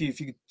 obviously, if you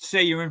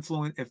say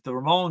if the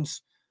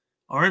Ramones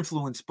are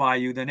influenced by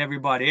you, then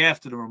everybody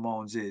after the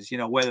Ramones is,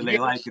 whether they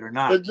like it or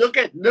not. But look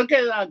at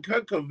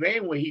Kurt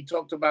Cobain when he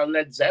talked about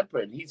Led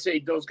Zeppelin. He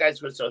said those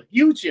guys were so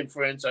huge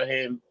influence on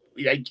him.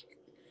 Like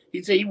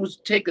he said he was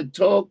taking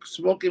talk,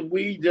 smoking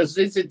weed, just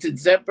listen to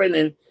Zeppelin,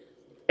 and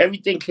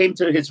everything came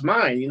to his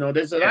mind.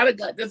 There's a lot of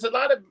guys.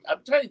 I'm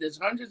telling you, there's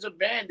hundreds of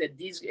bands that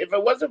if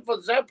it wasn't for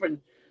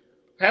Zeppelin,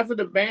 half of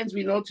the bands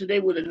we know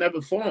today would have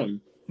never formed.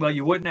 Well,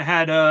 you wouldn't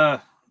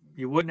have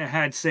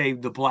had, say,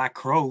 the Black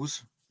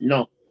Crowes.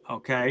 No.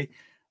 Okay.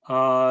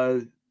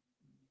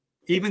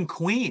 Even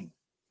Queen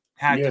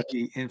had to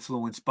be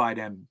influenced by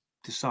them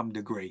to some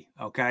degree.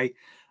 Okay.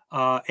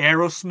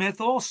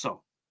 Aerosmith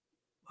also.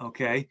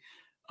 Okay.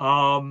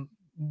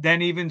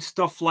 Then even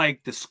stuff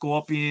like the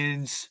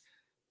Scorpions.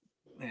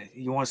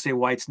 You want to say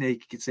Whitesnake,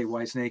 you could say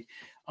Whitesnake.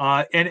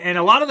 And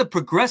a lot of the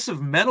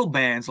progressive metal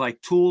bands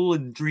like Tool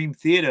and Dream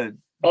Theater.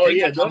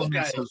 Those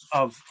guys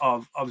of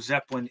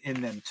Zeppelin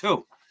in them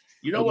too.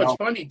 What's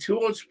funny?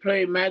 Tool's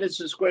playing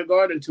Madison Square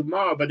Garden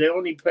tomorrow, but they're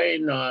only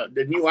playing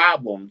the new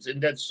albums,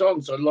 and that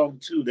songs are long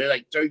too. They're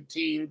like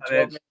 13,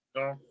 12 minutes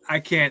So I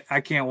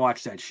can't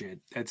watch that shit.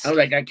 That's I was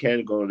like, I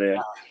can't go there.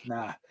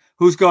 nah.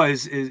 Who's going?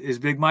 Is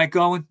Big Mike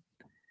going?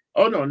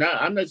 Oh no,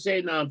 I'm not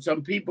saying.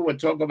 Some people would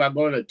talk about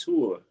going to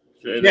tour.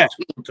 So the Yeah,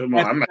 tour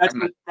tomorrow.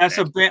 that's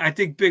a band. I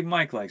think Big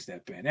Mike likes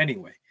that band.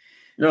 Anyway.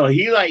 No,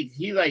 he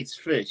likes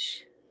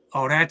fish.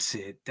 Oh, that's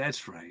it.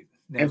 That's right.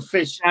 Now, And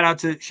fish.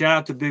 Shout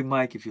out to Big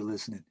Mike if you're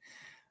listening.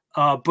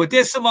 But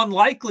there's some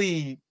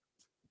unlikely,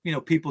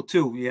 people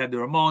too. You had the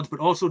Ramones, but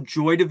also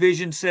Joy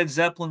Division said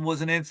Zeppelin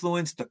was an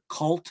influence. The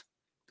Cult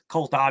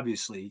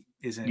obviously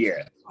is an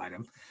influence by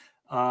them.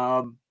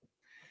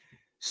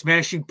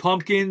 Smashing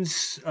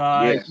Pumpkins.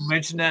 Yes. You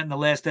mentioned that in the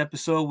last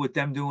episode with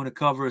them doing a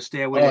cover of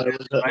Stairway. Oh,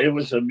 it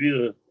was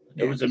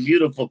a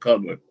beautiful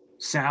cover.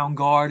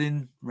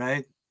 Soundgarden,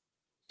 right?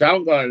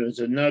 Soundgarden is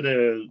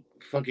another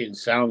fucking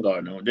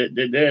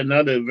Soundgarden. They're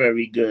another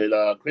very good.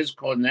 Chris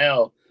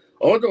Cornell,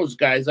 all those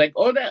guys, like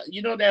all that,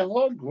 that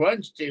whole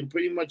grunge thing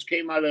pretty much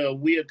came out of a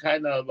weird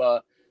kind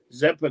of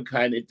Zeppelin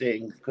kind of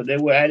thing because they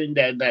were adding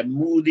that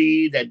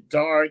moody, that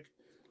dark.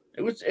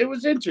 It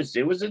was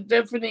interesting. It was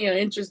definitely an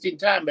interesting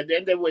time, but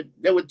then there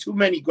were too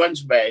many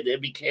grunge bands.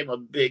 It became a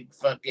big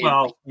fucking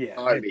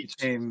garbage.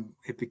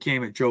 It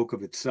became a joke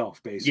of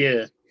itself,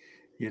 basically.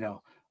 Yeah.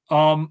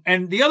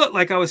 And the other,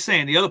 like I was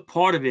saying, the other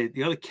part of it,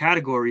 the other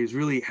category is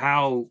really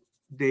how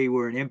they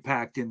were an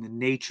impact in the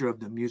nature of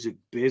the music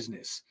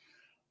business.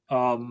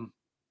 One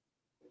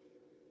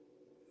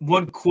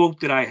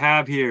quote that I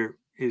have here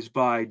is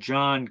by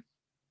John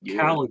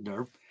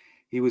Callender.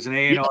 He was an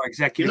A&R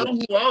executive. You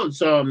know who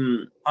else?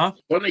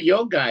 One of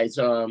your guys,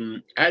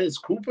 Alice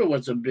Cooper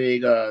was a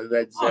big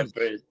Led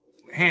Zeppelin.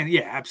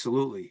 Yeah,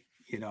 absolutely.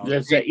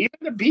 Even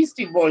the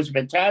Beastie Boys,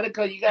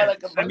 Metallica, you got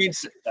like a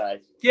bunch of guys.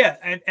 Yeah,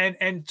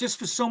 and just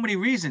for so many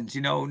reasons,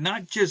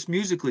 not just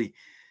musically,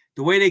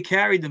 the way they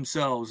carried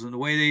themselves and the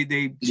way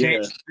they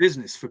changed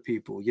business for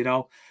people,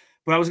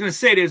 But I was going to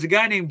say, there's a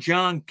guy named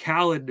John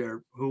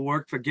Callender who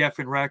worked for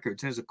Geffen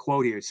Records. There's a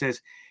quote here. It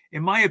says,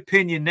 "In my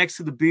opinion, next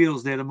to the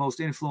Beatles, they're the most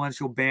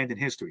influential band in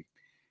history.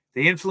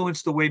 They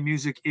influenced the way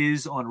music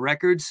is on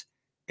records,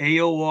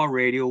 AOR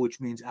radio,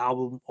 which means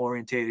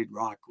album-oriented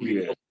rock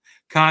radio,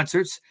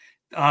 concerts.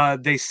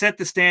 They set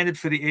the standard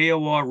for the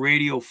AOR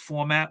radio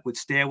format with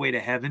Stairway to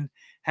Heaven,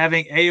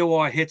 having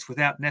AOR hits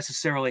without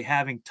necessarily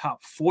having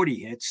top 40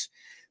 hits.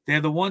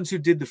 They're the ones who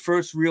did the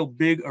first real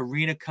big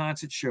arena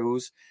concert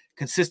shows,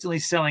 consistently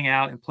selling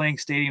out and playing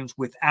stadiums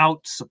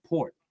without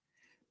support.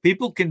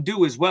 People can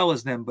do as well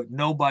as them, but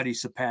nobody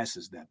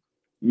surpasses them."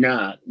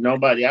 Nah,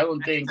 nobody. I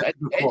don't think.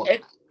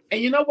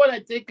 And you know what I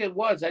think it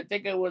was? I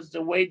think it was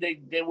the way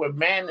they were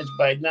managed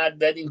by not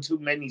letting too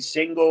many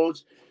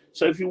singles.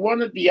 So if you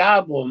wanted the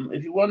album,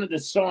 if you wanted the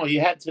song, you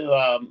had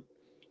to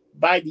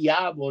buy the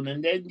album,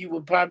 and then you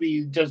would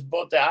probably just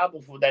bought the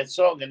album for that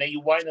song, and then you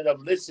winded up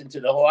listening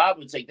to the whole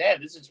album and say,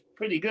 "Damn, this is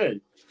pretty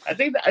good." I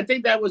think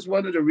that was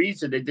one of the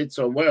reasons they did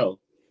so well.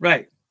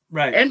 Right.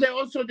 And they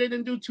also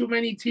didn't do too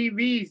many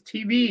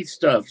TV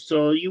stuff.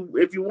 So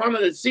if you wanted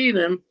to see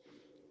them,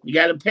 you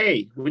got to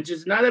pay, which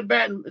is not a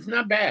bad. It's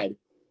not bad.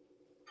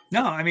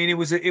 No, I mean it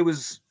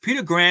was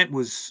Peter Grant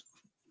was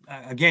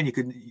again.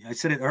 I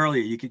said it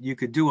earlier. You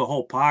could do a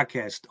whole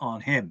podcast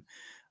on him.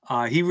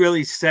 He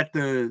really set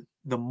the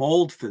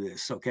mold for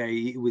this. Okay,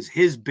 it was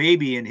his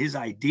baby and his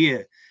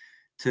idea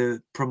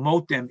to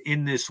promote them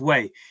in this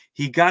way.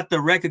 He got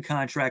the record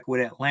contract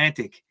with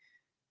Atlantic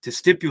to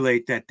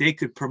stipulate that they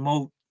could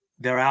promote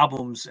their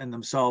albums and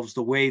themselves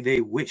the way they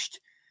wished.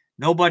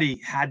 Nobody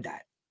had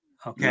that.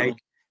 Okay. No.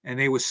 And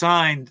they were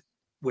signed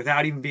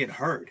without even being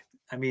heard.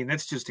 I mean,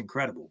 that's just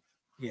incredible,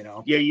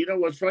 Yeah, you know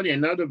what's funny?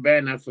 Another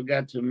band I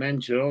forgot to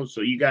mention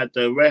also, you got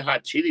the Red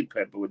Hot Chili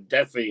Pepper, were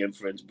definitely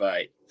influenced by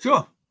it.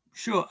 Sure.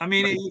 I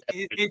mean,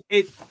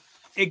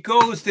 it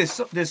goes,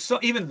 there's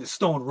even the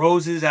Stone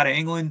Roses out of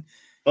England.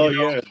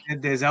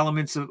 There's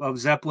elements of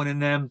Zeppelin in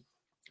them.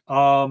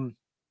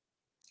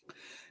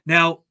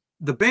 Now,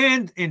 the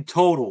band in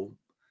total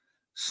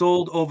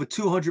sold over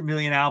 200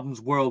 million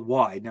albums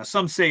worldwide. Now,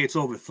 some say it's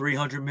over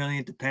 300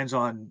 million. Depends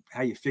on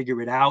how you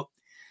figure it out.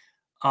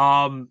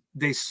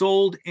 They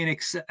sold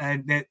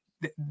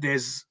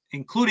there's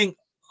including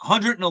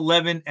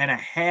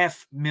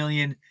 111.5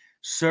 million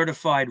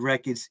certified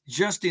records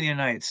just in the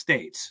United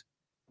States.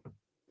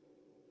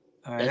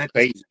 All right, that's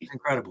crazy.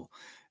 Incredible.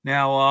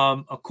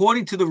 Now,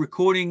 according to the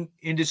Recording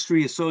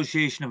Industry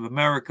Association of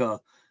America,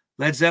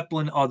 Led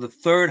Zeppelin are the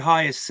third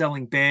highest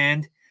selling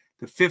band,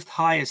 the fifth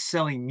highest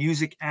selling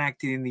music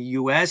act in the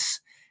U.S.,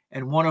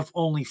 and one of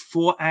only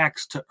 4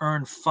 acts to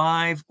earn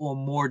 5 or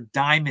more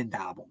diamond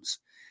albums.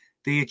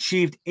 They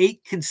achieved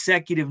 8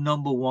 consecutive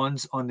number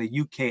ones on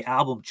the UK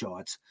album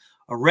charts,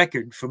 a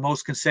record for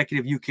most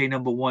consecutive UK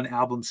number one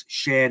albums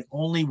shared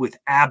only with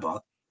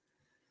ABBA.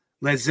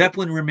 Led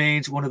Zeppelin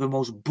remains one of the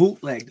most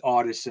bootlegged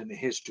artists in the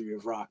history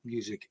of rock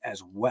music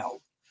as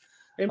well.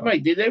 Hey,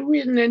 Mike, did they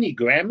win any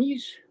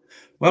Grammys?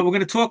 Well, we're going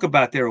to talk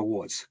about their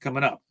awards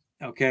coming up.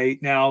 Okay,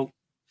 now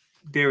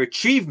their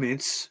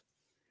achievements,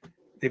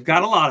 they've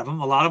got a lot of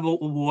them, a lot of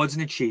awards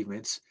and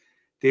achievements.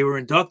 They were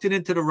inducted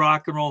into the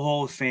Rock and Roll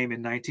Hall of Fame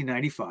in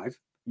 1995.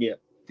 Yeah.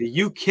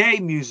 the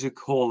UK Music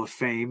Hall of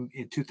Fame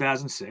in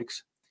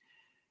 2006.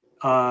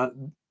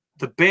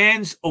 The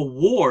band's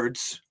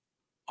awards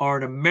are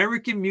an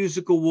American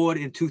Music Award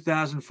in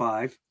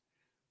 2005,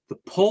 the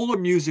Polar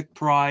Music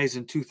Prize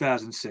in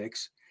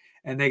 2006,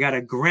 and they got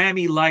a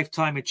Grammy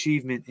Lifetime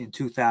Achievement in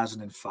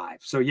 2005.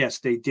 So yes,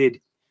 they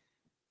did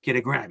get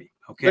a Grammy.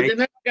 Okay, but they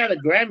never got a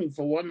Grammy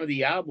for one of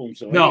the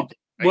albums. Or no, anything,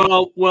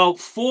 right? well,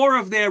 4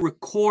 of their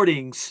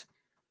recordings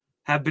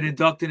have been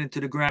inducted into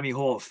the Grammy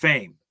Hall of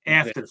Fame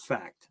after the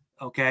fact.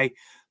 Okay,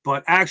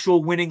 but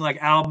actual winning like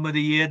album of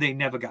the year, they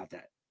never got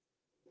that.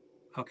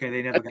 Okay,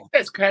 they never got that.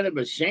 That's kind of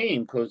a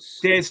shame because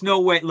There's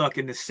no way. Look,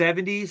 in the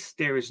 70s,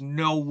 there is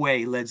no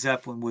way Led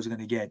Zeppelin was going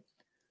to get.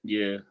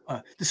 Yeah.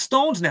 The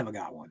Stones never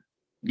got one.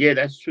 Yeah,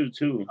 that's true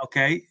too.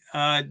 Okay.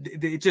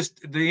 The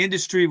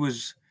industry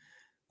was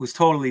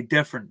totally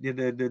different.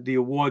 The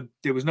award,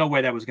 there was no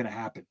way that was going to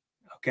happen.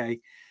 Okay.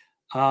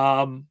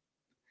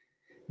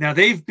 Now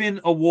they've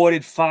been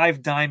awarded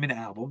 5 diamond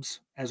albums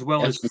as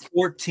well as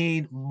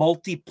 14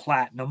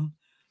 multi-platinum,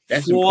 4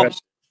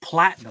 impressive.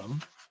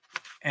 platinum,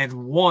 and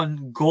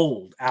 1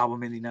 gold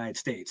album in the United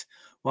States.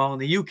 While in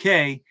the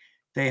UK,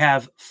 they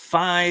have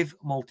 5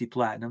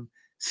 multi-platinum,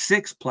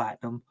 6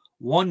 platinum,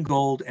 1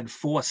 gold, and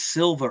 4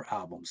 silver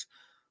albums.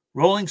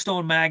 Rolling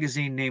Stone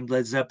magazine named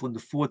Led Zeppelin the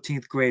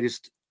 14th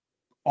greatest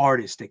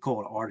artist, they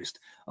call it artist,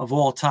 of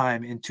all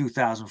time in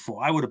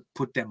 2004. I would have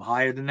put them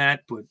higher than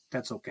that, but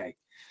that's okay.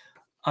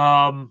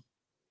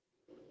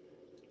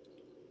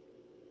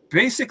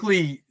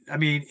 Basically, I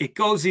mean, it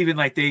goes even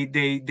like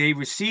they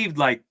received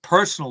like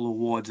personal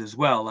awards as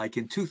well. Like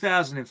in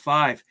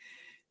 2005,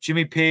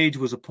 Jimmy Page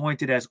was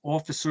appointed as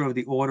Officer of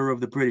the Order of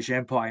the British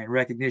Empire in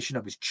recognition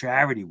of his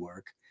charity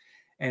work.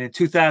 And in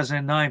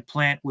 2009,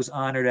 Plant was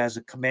honored as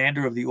a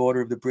Commander of the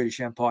Order of the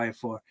British Empire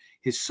for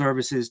his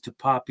services to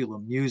popular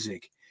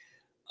music.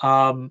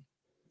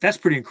 That's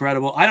pretty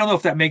incredible. I don't know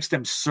if that makes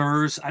them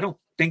sirs. I don't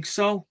think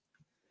so,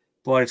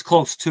 but it's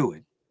close to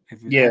it.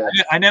 Yeah.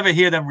 I never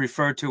hear them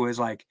referred to as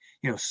like,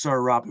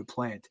 Sir Robert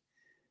Plant.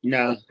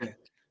 No.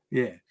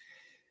 Yeah.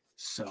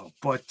 So,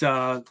 but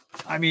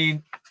I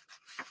mean,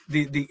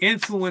 the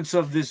influence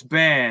of this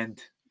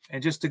band,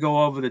 and just to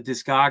go over the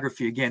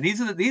discography again,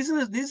 these are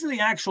the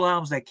actual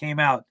albums that came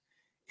out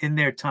in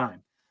their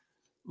time.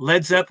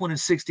 Led Zeppelin in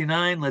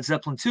 69, Led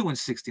Zeppelin 2 in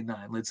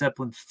 69, Led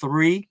Zeppelin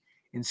 3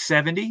 in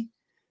 70,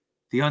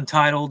 the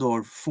Untitled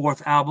or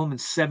 4th album in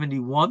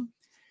 71,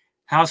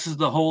 Houses of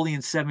the Holy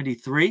in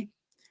 73,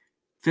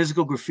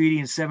 Physical Graffiti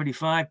in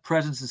 75,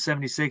 Presence in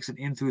 76, and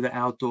In Through the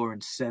Outdoor in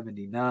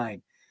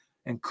 79,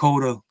 and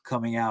Coda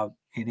coming out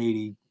in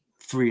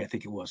 83, I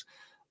think it was.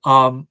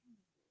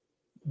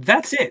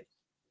 That's it.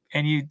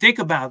 And you think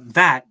about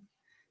that,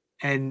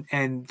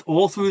 and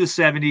all through the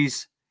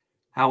 70s,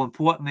 how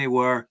important they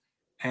were,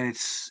 and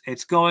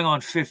it's going on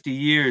 50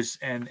 years,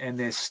 and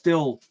they're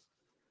still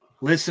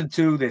listened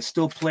to, they're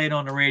still played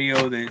on the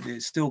radio, they're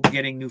still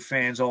getting new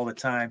fans all the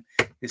time.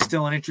 There's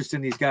still an interest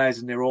in these guys,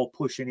 and they're all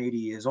pushing 80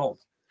 years old.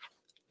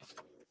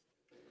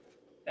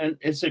 And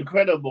it's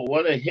incredible.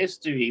 What a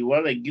history,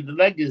 what a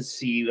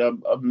legacy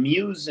of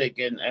music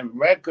and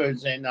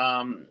records. And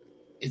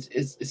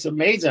it's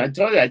amazing. I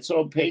told you, I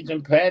saw Page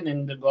and Pan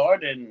in the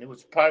Garden. It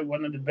was probably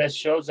one of the best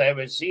shows I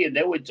ever see. And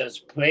they were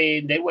just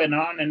playing. They went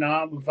on and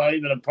on without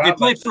even a problem. They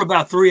played for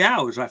about 3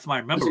 hours, if I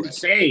remember. It was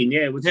insane.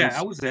 Yeah, it was. Yeah,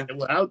 I was there. They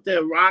were out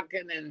there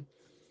rocking and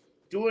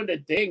doing the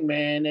thing,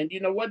 man. And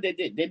you know what they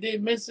did? They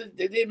didn't miss it.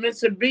 They didn't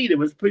miss a beat. It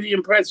was pretty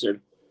impressive.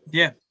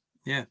 Yeah,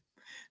 yeah.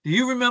 Do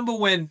you remember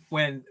when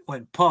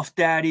Puff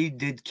Daddy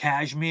did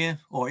Kashmir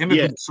or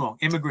Immigrant Song?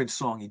 Immigrant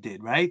Song he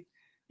did, right?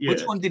 Yeah.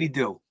 Which one did he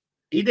do?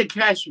 He did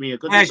Kashmir.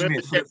 Kashmir.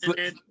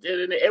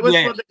 It was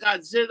for the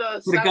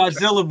Godzilla. For the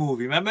Godzilla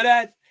movie. Remember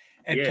that?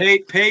 And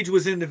Page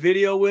was in the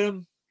video with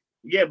him.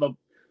 Yeah, but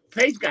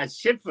Page got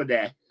shit for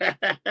that.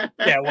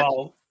 Yeah,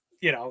 well,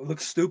 it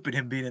looks stupid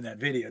him being in that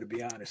video, to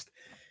be honest.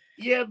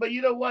 Yeah, but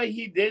you know what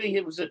he did?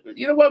 He was,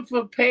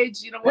 for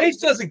Page, Page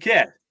doesn't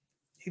care.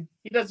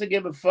 He doesn't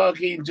give a fuck.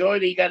 He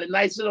enjoyed it. He got a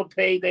nice little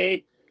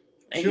payday.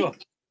 And sure.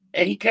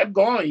 He kept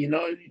going,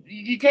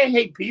 You can't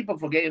hate people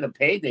for getting a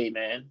payday,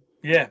 man.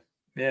 Yeah,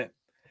 yeah.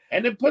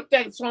 And then put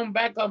that song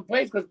back on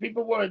place because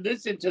people weren't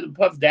listening to the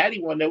Puff Daddy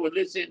one. They were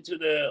listening to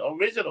the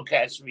original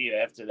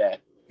Kashmir after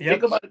that. Yep.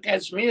 Think about it.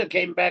 Kashmir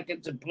came back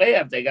into play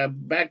after they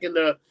got back in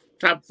the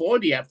top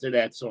 40 after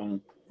that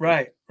song.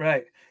 Right,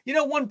 right.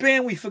 One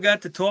band we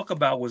forgot to talk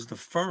about was The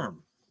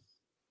Firm.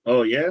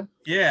 Oh, yeah?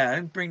 Yeah, I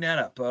didn't bring that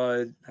up.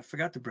 I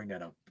forgot to bring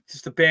that up.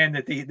 Just a band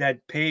that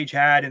Page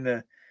had in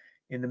the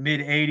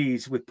mid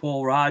 80s with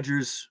Paul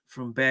Rogers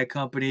from Bad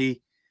Company.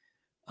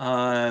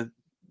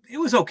 It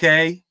was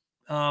okay.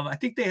 I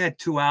think they had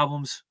 2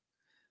 albums.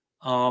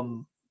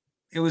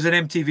 It was an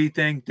MTV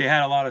thing. They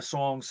had a lot of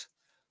songs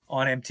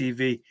on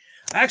MTV.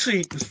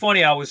 Actually, it was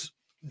funny. I was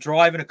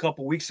driving a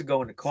couple weeks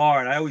ago in the car,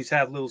 and I always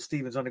have Little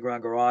Steven's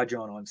Underground Garage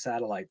on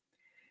satellite.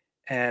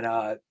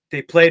 And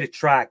they played a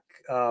track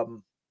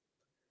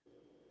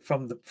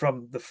from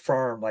the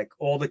Firm, like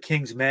All the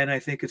King's Men, I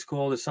think it's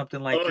called, or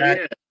something like that.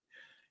 Yeah.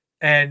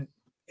 And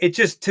it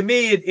just, to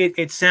me,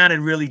 it sounded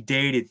really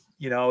dated.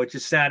 It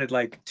just sounded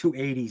like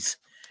 280s.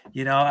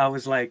 I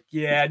was like,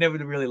 yeah, I never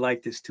really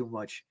liked this too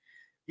much.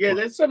 Yeah, But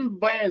there's some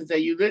bands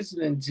that you're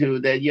listening to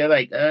that you're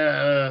like,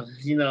 that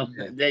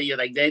you're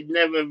like, they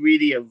never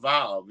really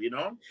evolve,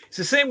 it's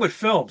the same with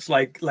films.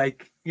 Like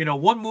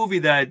one movie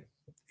that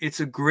it's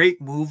a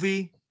great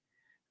movie,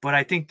 but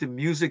I think the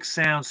music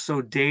sounds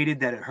so dated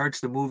that it hurts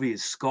the movie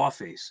is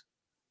Scarface.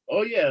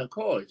 Oh yeah, of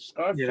course,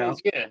 You know,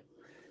 Scarface, yeah.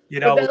 you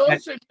But know. then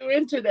also, if you're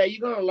into that,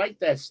 you're gonna like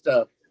that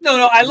stuff.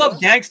 No, I you love know?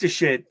 gangster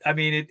shit. I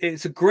mean,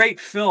 it's a great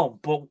film,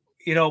 but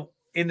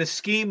in the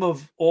scheme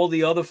of all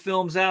the other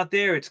films out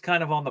there, it's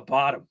kind of on the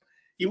bottom.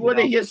 You want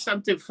to hear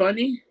something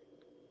funny?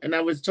 And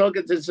I was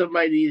talking to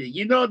somebody.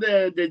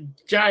 The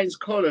Giants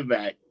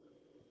quarterback.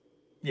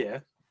 Yeah.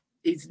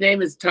 His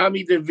name is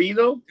Tommy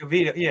DeVito.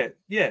 DeVito,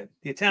 yeah,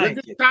 the Italian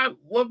kid.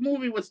 What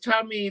movie was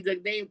the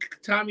name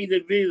Tommy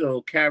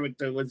DeVito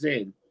character was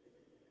in?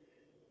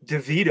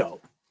 DeVito.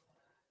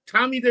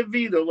 Tommy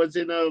DeVito was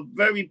in a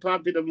very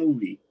popular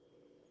movie.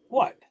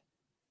 What?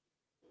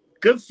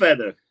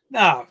 Goodfellas.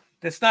 No,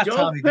 that's not Joe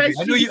Tommy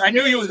DeVito. I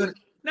knew you was gonna.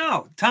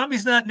 No,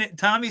 Tommy's not.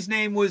 Tommy's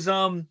name was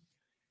Joe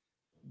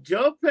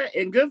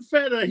in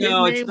Goodfellas.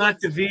 No, it's not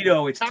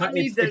DeVito. It's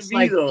Tommy DeVito. It's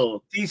like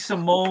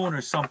DeSimone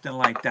or something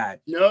like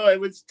that. No, it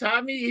was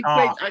Tommy. He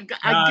played.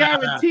 I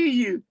guarantee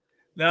you.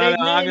 They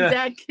named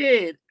that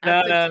kid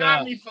after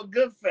Tommy for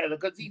Goodfellas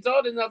because he's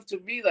old enough to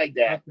be like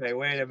that. Okay,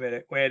 wait a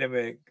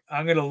minute.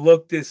 I'm gonna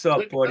look this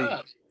up, buddy.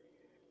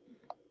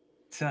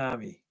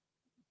 Tommy.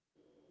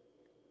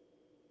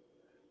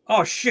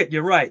 Oh shit,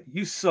 you're right.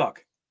 You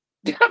suck.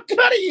 I'm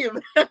telling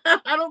you,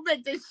 I don't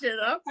make this shit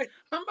up.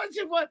 How much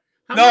of what?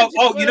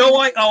 You know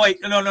what? Oh wait,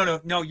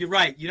 no. You're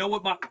right. You know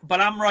what? But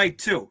I'm right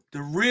too.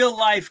 The real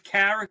life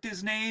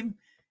character's name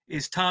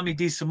is Tommy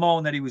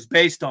DeSimone that he was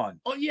based on.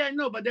 Oh yeah, I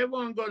know, but they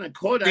weren't going to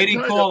call him. They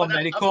didn't call him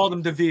that. They called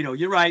him DeVito.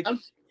 You're right.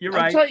 You're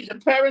right. I'm telling you, the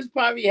parents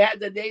probably had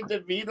the name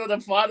DeVito.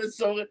 The father,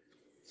 so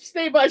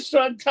stay by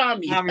son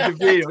Tommy. Tommy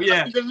DeVito,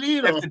 yeah.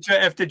 DeVito.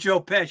 After Joe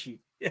Pesci.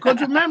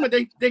 Because remember,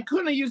 they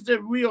couldn't use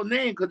their real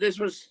name because this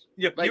was.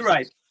 Yep, you're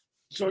right.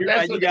 So you're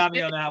right. You got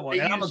me on that one.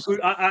 And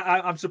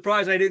I'm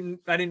surprised I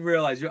didn't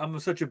realize I'm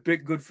such a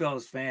big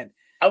Goodfellas fan.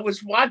 I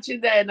was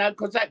watching that, and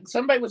because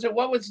somebody was saying,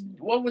 what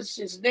was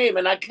his name,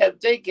 and I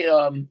kept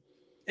thinking,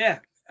 yeah,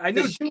 I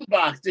knew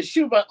the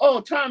shoebox.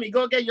 Oh, Tommy,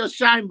 go get your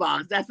shine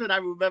box. That's what I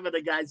remember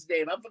the guy's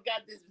name. I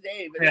forgot his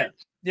name.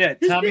 Yeah,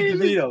 Tommy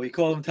DeVito. He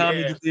called him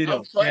Tommy DeVito.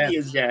 How funny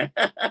is that?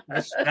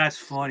 That's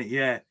funny.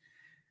 Yeah.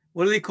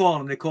 What do they call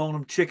him? They call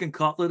him Chicken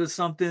Cutlet or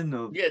something?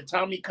 Or... Yeah,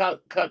 Tommy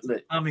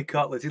Cutlet. Tommy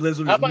Cutlet. He lives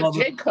with his mother. How about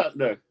Jay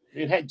Cutler?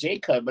 It had Jay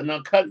Cutler, but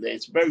not Cutler.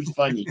 It's very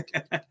funny.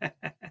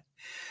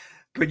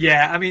 But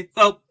yeah, I mean,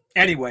 well,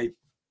 anyway,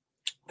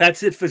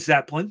 that's it for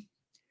Zeppelin.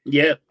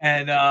 Yeah.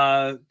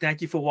 And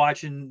thank you for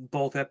watching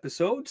both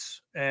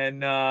episodes.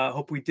 And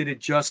hope we did it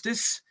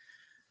justice.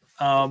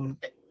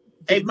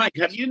 Hey, Mike,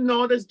 have you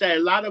noticed that a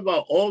lot of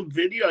our old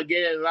video are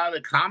getting a lot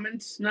of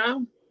comments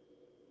now?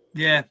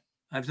 Yeah,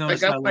 I've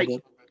noticed that a little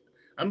bit.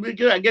 I'm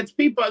good. I guess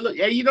people look.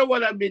 Yeah, you know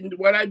what I've been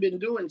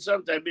doing.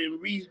 Sometimes I've been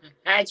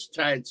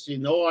hashtags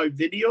in all our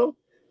video.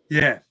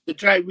 Yeah. To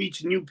try to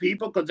reach new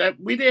people because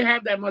we didn't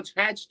have that much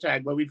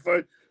hashtag, but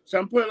so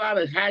I'm putting a lot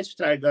of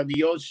hashtag on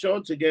the old show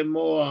to get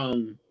more.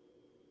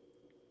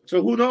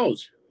 So who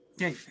knows?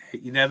 Yeah,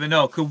 you never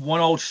know. Could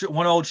one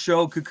old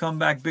show could come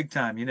back big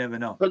time. You never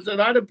know. Because a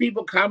lot of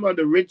people come on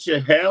the Richer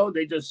Hell.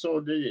 They just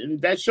saw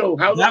that show.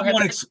 How that long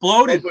one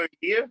exploded. Over a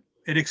year?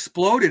 It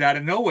exploded out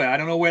of nowhere. I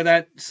don't know where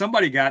that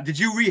somebody got. Did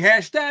you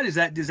rehash that? Is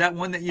that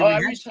one that you? I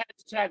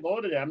hashtag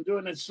all of that. I'm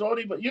doing it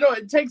slowly, but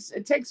it takes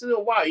a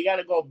little while. You got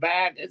to go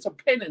back. It's a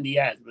pain in the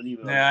ass, believe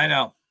it or not. Yeah,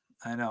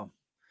 I know.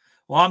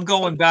 Well, I'm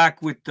going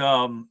back with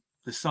the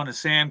Son of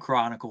Sam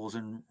Chronicles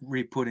and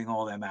re-putting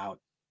all them out.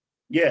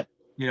 Yeah.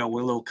 With a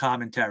little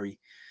commentary.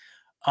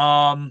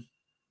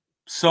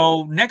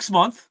 So next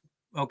month,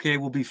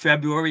 will be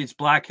February. It's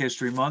Black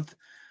History Month.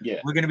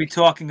 Yeah. We're going to be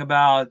talking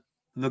about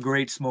the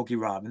great Smokey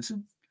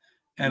Robinson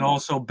and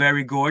also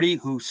Berry Gordy,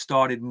 who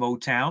started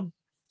Motown.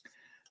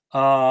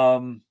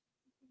 And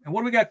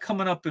what do we got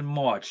coming up in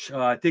March?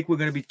 I think we're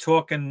going to be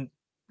talking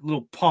a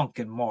little punk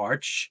in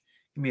March.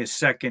 Give me a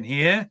second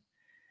here.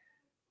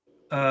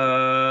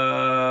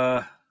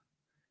 March,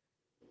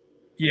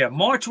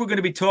 we're going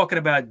to be talking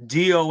about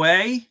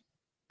DOA,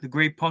 the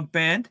great punk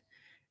band,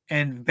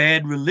 and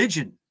Bad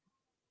Religion.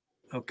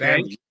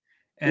 Okay.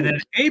 And then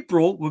in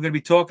April, we're going to be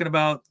talking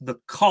about The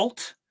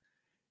Cult,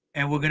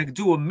 and we're going to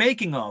do a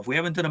making of. We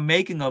haven't done a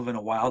making of in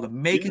a while. The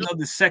making of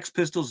the Sex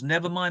Pistols'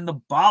 Nevermind the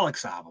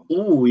Bollocks album.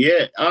 Oh,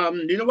 yeah.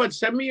 You know what?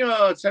 Send me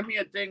a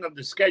thing of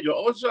the schedule.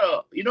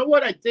 Also, you know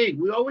what I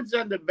think? We always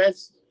done the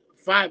best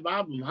 5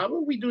 albums. How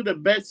about we do the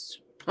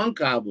best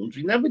punk albums?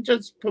 We never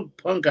just put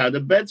punk out.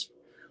 The best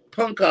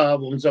punk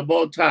albums of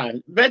all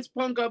time. Best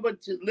punk album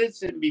to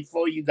listen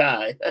before you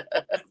die.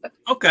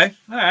 Okay.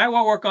 All right.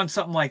 We'll work on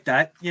something like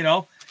that,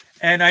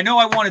 And I know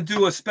I want to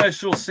do a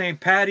special St.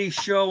 Patty's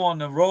show on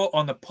the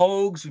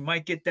Pogues. We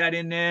might get that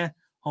in there,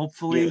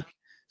 hopefully. Yeah.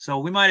 So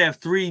we might have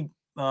 3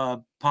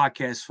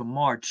 podcast for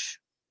March.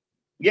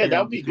 Yeah,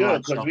 that would be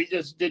good because we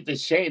just did the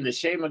Shane. The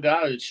Shane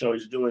McGowan show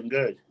is doing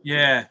good.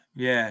 Yeah.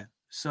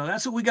 So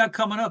that's what we got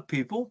coming up,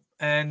 people.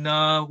 And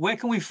where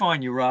can we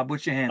find you, Rob?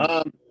 What's your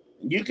handle?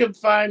 You can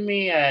find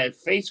me at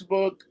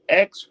Facebook,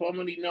 X,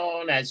 formerly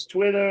known as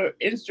Twitter,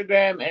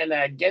 Instagram, and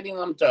at Getting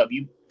Lumped Up.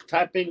 You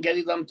type in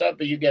Getting Lumped Up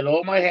and you get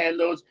all my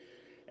handles.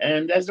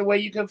 And that's the way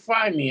you can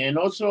find me. And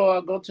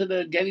also go to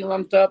the Getting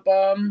Lumped Up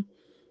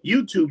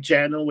YouTube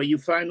channel where you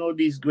find all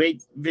these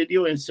great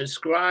videos and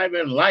subscribe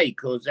and like,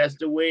 because that's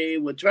the way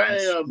we're trying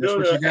to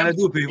build. That's what you gotta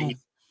do, people.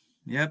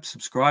 Yep,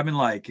 subscribe and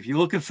like. If you're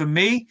looking for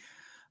me,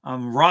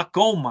 I'm Rock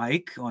Gold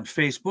Mike on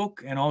Facebook,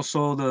 and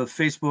also the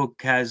Facebook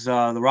has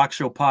the Rock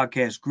Show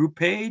podcast group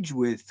page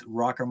with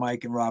Rocker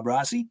Mike and Rob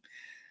Rossi.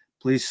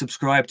 Please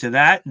subscribe to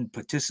that and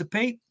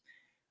participate.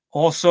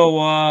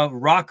 Also,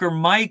 Rocker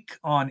Mike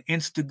on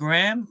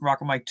Instagram,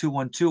 Rocker Mike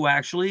 212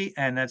 actually,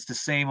 and that's the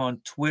same on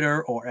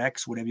Twitter or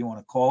X, whatever you want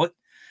to call it.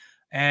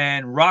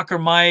 And Rocker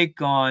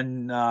Mike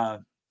on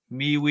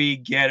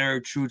MeWe, Getter,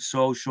 Truth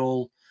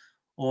Social,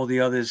 all the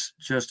others,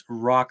 just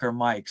Rocker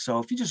Mike. So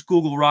if you just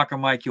Google Rocker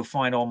Mike, you'll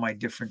find all my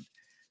different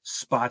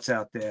spots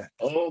out there.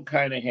 All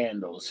kind of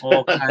handles.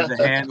 All kinds of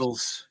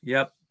handles.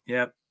 Yep.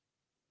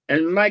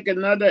 And Mike,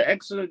 another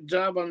excellent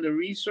job on the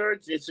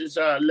research. This is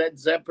Led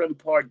Zeppelin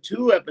Part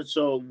 2,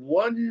 episode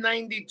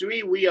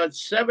 193. We are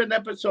 7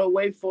 episodes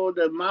away for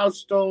the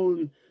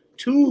milestone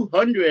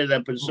 200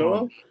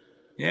 episode.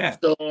 Yeah.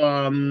 So,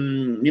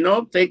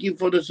 thank you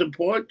for the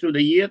support through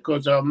the year,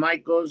 because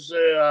Mike goes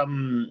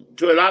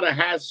through a lot of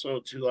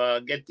hassle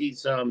to get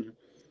these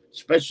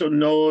special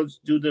notes,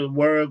 do the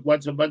work,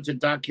 watch a bunch of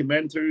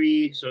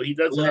documentary. So he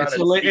does a lot of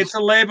things. It's a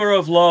labor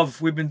of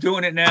love. We've been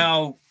doing it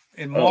now.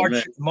 In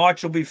March,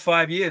 March will be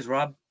 5 years,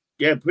 Rob.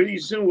 Yeah, pretty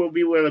soon we'll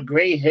be with a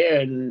gray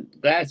hair and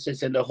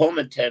glasses and the home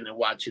attendant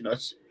watching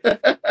us.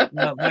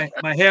 No,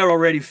 my hair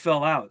already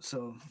fell out,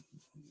 so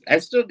I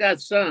still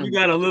got some. You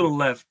got a little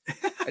left.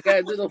 I got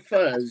a little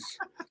fuzz.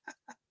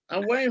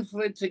 I'm waiting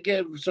for it to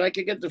get so I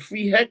can get the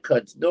free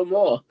haircuts. No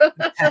more.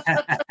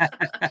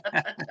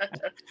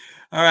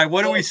 All right,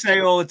 what do we say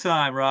all the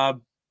time,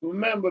 Rob?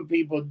 Remember,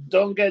 people,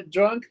 don't get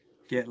drunk.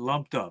 Get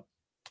lumped up.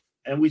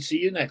 And we see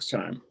you next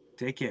time.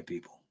 Take care,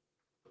 people.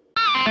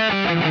 I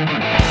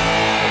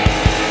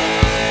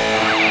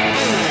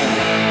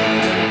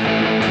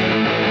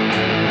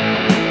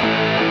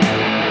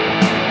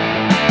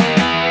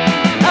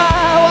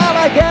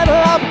wanna get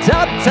lumped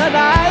up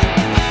tonight.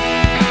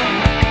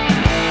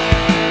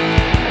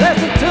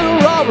 Listen to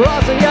Rob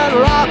Rossi and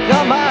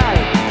Rocker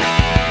Mike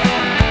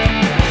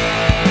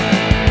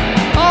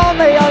on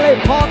the only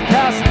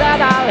podcast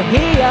that I'll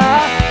hear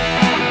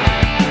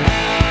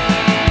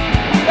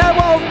that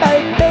won't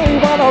make me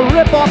wanna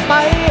rip off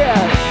my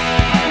ears.